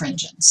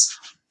perfringens.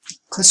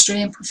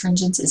 Clostridium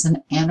perfringens is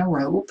an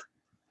anaerobe,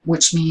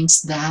 which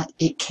means that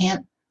it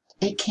can't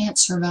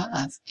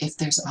survive if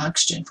there's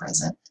oxygen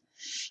present.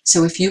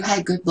 So if you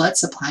had good blood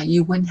supply,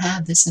 you wouldn't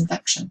have this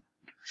infection.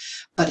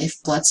 But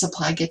if blood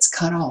supply gets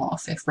cut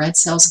off, if red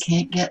cells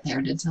can't get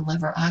there to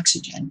deliver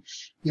oxygen,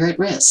 you're at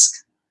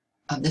risk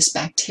of this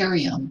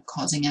bacterium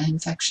causing an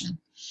infection.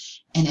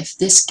 And if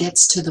this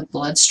gets to the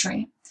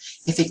bloodstream,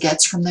 if it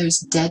gets from those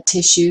dead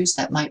tissues,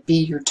 that might be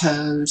your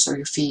toes or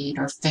your feet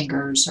or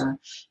fingers or,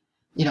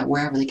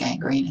 wherever the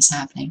gangrene is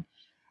happening,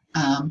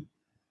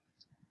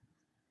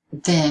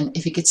 then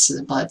if it gets to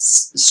the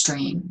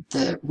bloodstream,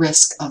 the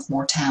risk of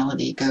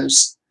mortality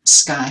goes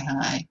sky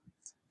high,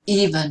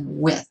 even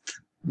with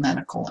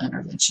medical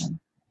intervention.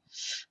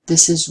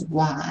 This is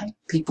why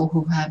people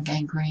who have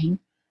gangrene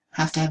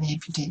have to have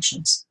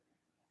amputations.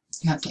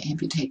 You have to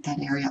amputate that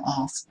area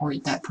off, or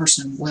that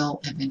person will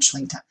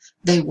eventually die.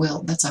 They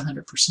will, that's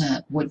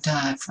 100%, would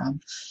die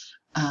from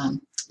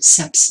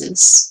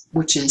sepsis,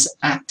 which is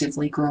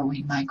actively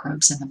growing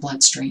microbes in the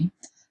bloodstream.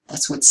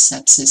 That's what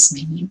sepsis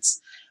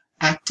means.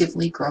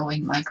 Actively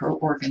growing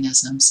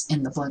microorganisms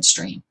in the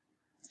bloodstream.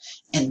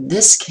 In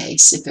this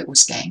case, if it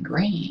was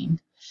gangrene,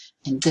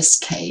 in this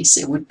case,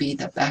 it would be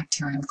the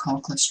bacterium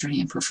called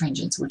Clostridium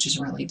perfringens, which is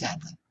really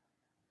deadly.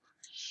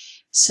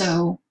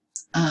 So,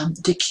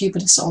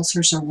 decubitus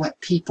ulcers are what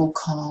people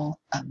call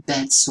a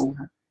bed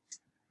sore.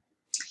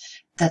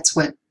 That's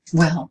what,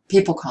 well,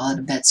 people call it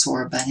a bed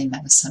sore, but in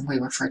medicine we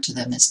refer to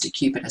them as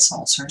decubitus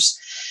ulcers.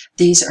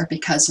 These are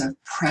because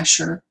of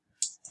pressure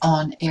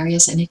on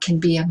areas, and it can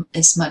be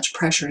as much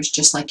pressure as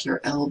just like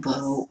your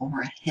elbow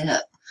or a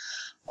hip,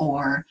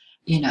 or,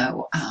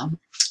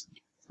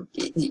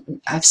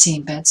 I've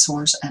seen bed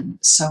sores in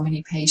so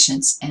many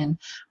patients, and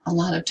a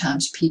lot of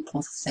times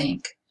people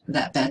think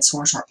that bed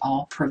sores are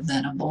all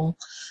preventable,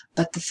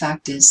 but the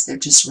fact is they're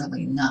just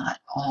really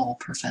not all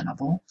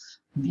preventable.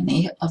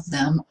 Many of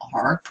them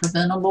are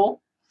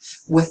preventable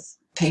with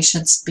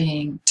patients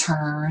being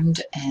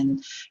turned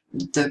and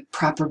the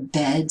proper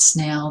beds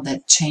now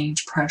that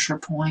change pressure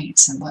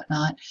points and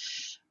whatnot,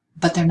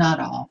 but they're not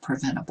all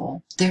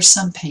preventable. There's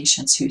some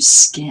patients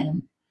whose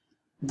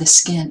the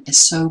skin is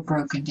so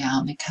broken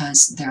down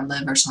because their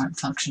livers aren't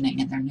functioning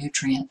and their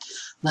nutrient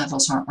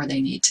levels aren't where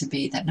they need to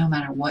be, that no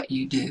matter what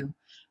you do,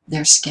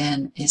 their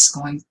skin is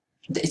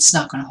it's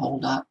not going to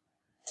hold up.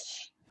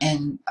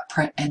 And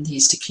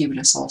these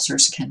decubitus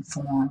ulcers can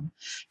form.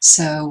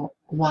 So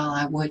while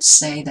I would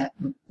say that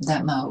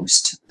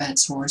most bed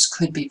sores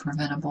could be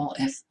preventable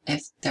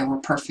if there were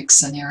perfect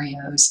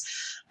scenarios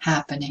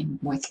happening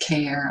with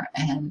care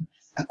and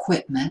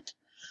equipment,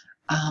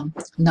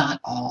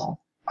 not all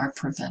are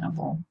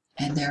preventable,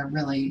 and they're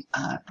really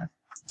a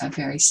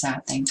very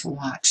sad thing to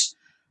watch.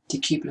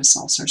 Decubitus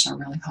ulcers are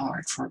really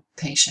hard for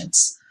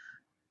patients.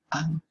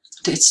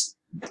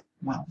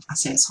 Well, I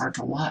say it's hard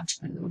to watch,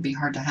 but it would be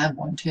hard to have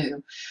one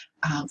too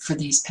for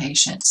these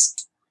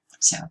patients.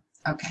 So,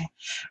 okay.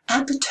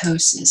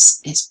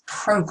 Apoptosis is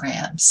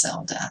programmed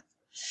cell death.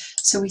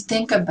 So we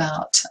think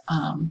about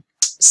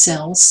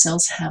cells.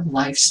 Cells have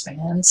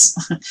lifespans.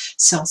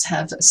 Cells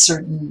have a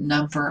certain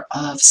number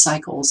of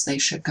cycles they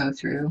should go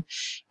through,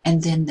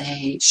 and then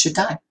they should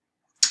die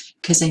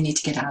because they need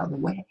to get out of the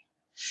way.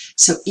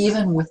 So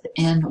even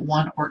within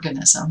one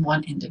organism,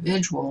 one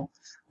individual,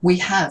 we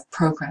have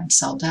programmed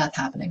cell death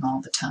happening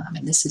all the time,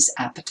 and this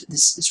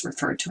is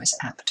referred to as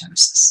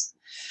apoptosis.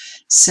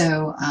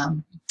 So,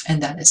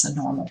 and that is a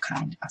normal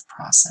kind of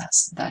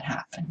process that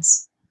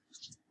happens.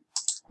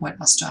 What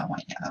else do I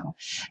want you to know?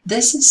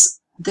 This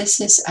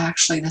is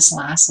actually, this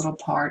last little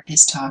part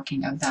is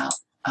talking about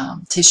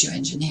tissue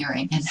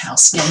engineering and how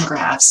skin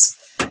grafts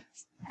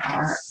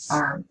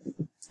are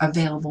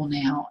available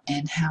now,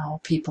 and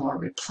how people are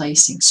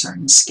replacing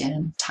certain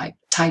skin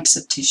types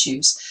of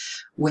tissues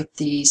with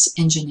these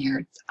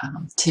engineered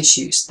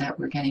tissues that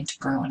we're getting to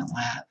grow in a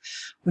lab,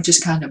 which is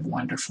kind of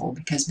wonderful,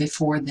 because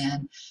before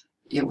then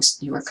you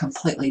were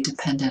completely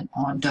dependent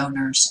on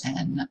donors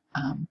and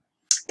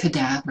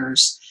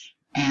cadavers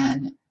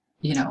and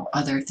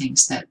other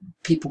things that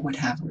people would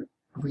have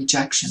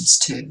rejections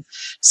to.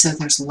 So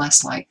there's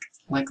less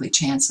likely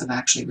chance of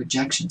actually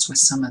rejections with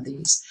some of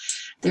these.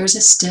 There's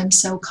a stem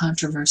cell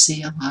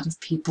controversy. A lot of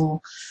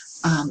people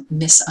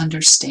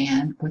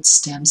misunderstand what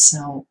stem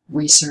cell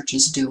research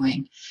is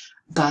doing,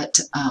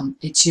 but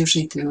it's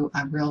usually through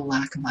a real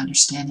lack of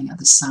understanding of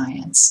the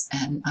science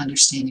and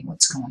understanding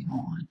what's going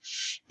on.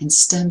 And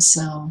stem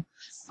cell,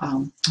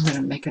 I'm going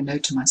to make a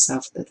note to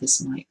myself that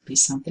this might be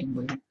something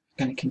we're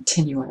going to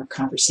continue our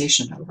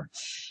conversation over.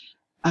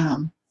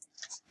 And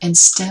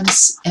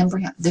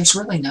there's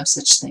really no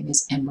such thing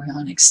as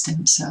embryonic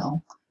stem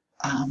cell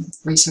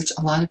research.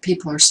 A lot of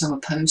people are so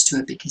opposed to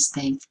it because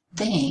they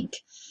think,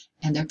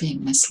 and they're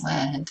being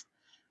misled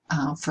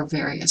for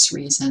various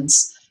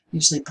reasons,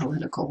 usually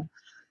political.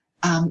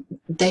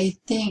 They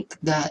think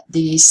that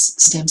these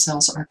stem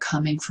cells are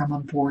coming from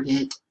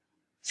aborted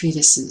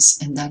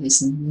fetuses, and that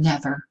has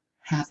never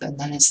happened.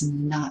 That is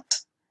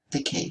not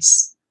the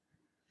case.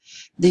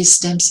 These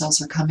stem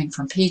cells are coming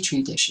from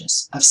petri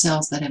dishes of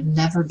cells that have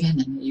never been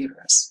in the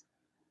uterus.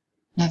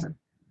 Never.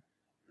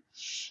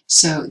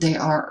 So they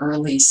are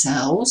early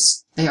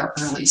cells. They are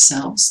early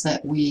cells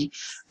that we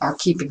are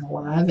keeping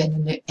alive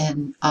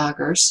in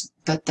augurs,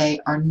 but they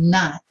are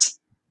not,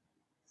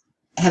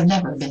 have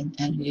never been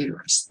in a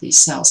uterus. These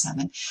cells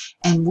haven't.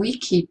 And we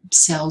keep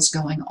cells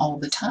going all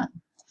the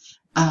time.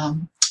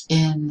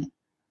 in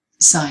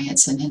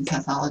science and in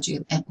pathology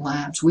at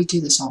labs. We do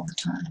this all the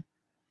time.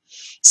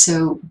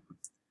 So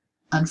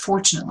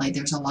unfortunately,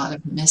 there's a lot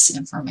of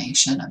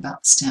misinformation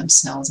about stem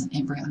cells and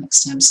embryonic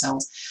stem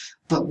cells,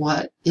 but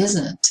what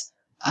isn't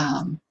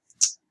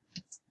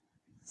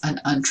an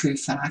untrue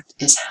fact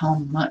is how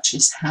much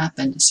has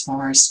happened as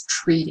far as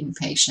treating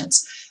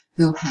patients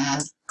who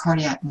have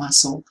cardiac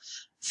muscle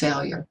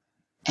failure.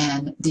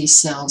 And these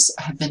cells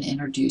have been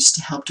introduced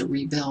to help to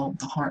rebuild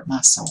the heart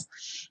muscle.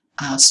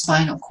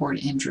 Spinal cord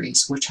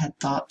injuries, which had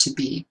thought to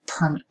be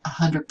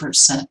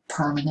 100%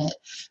 permanent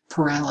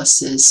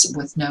paralysis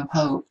with no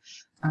hope,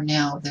 are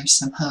now there's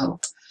some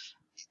hope.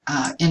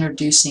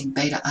 Introducing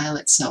beta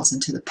islet cells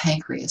into the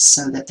pancreas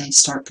so that they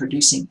start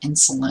producing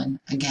insulin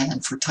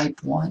again for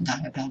type 1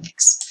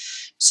 diabetics.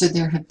 So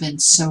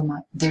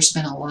there's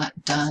been a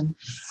lot done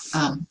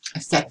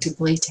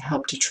effectively to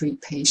help to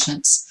treat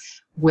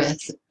patients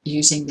with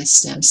using this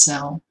stem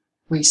cell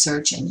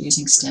research and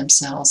using stem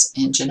cells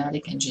in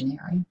genetic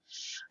engineering.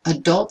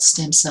 Adult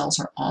stem cells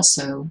are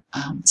also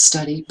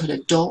studied, but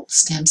adult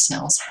stem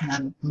cells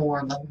have more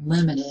of a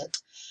limited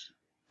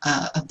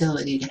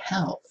ability to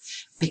help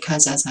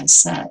because, as I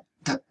said,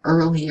 the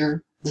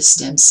earlier the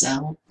stem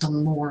cell, the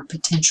more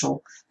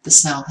potential the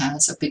cell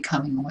has of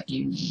becoming what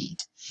you need.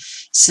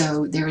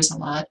 So there's a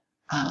lot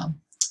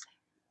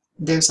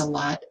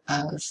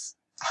of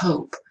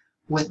hope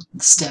with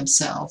stem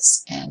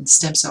cells and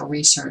stem cell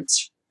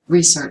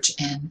research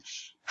and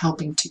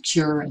helping to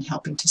cure and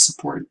helping to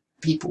support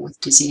people with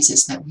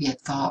diseases that we had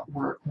thought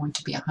were going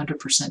to be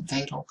 100%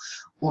 fatal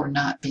or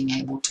not being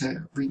able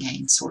to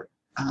regain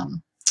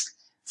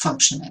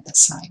function at the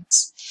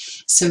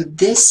sites. So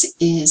this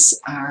is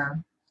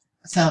our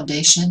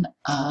foundation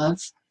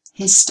of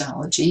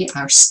histology,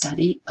 our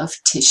study of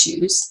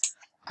tissues,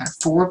 our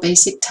 4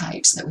 basic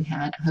types that we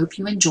had. I hope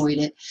you enjoyed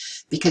it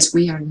because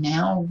we are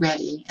now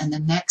ready in the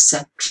next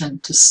section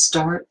to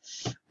start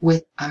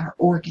with our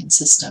organ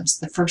systems.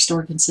 The first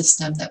organ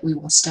system that we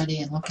will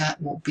study and look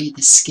at will be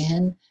the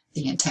skin,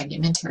 the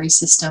integumentary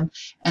system,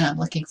 and I'm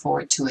looking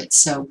forward to it.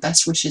 So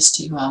best wishes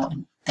to you all,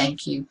 and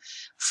thank you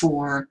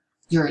for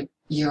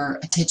your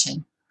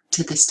attention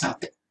to this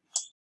topic.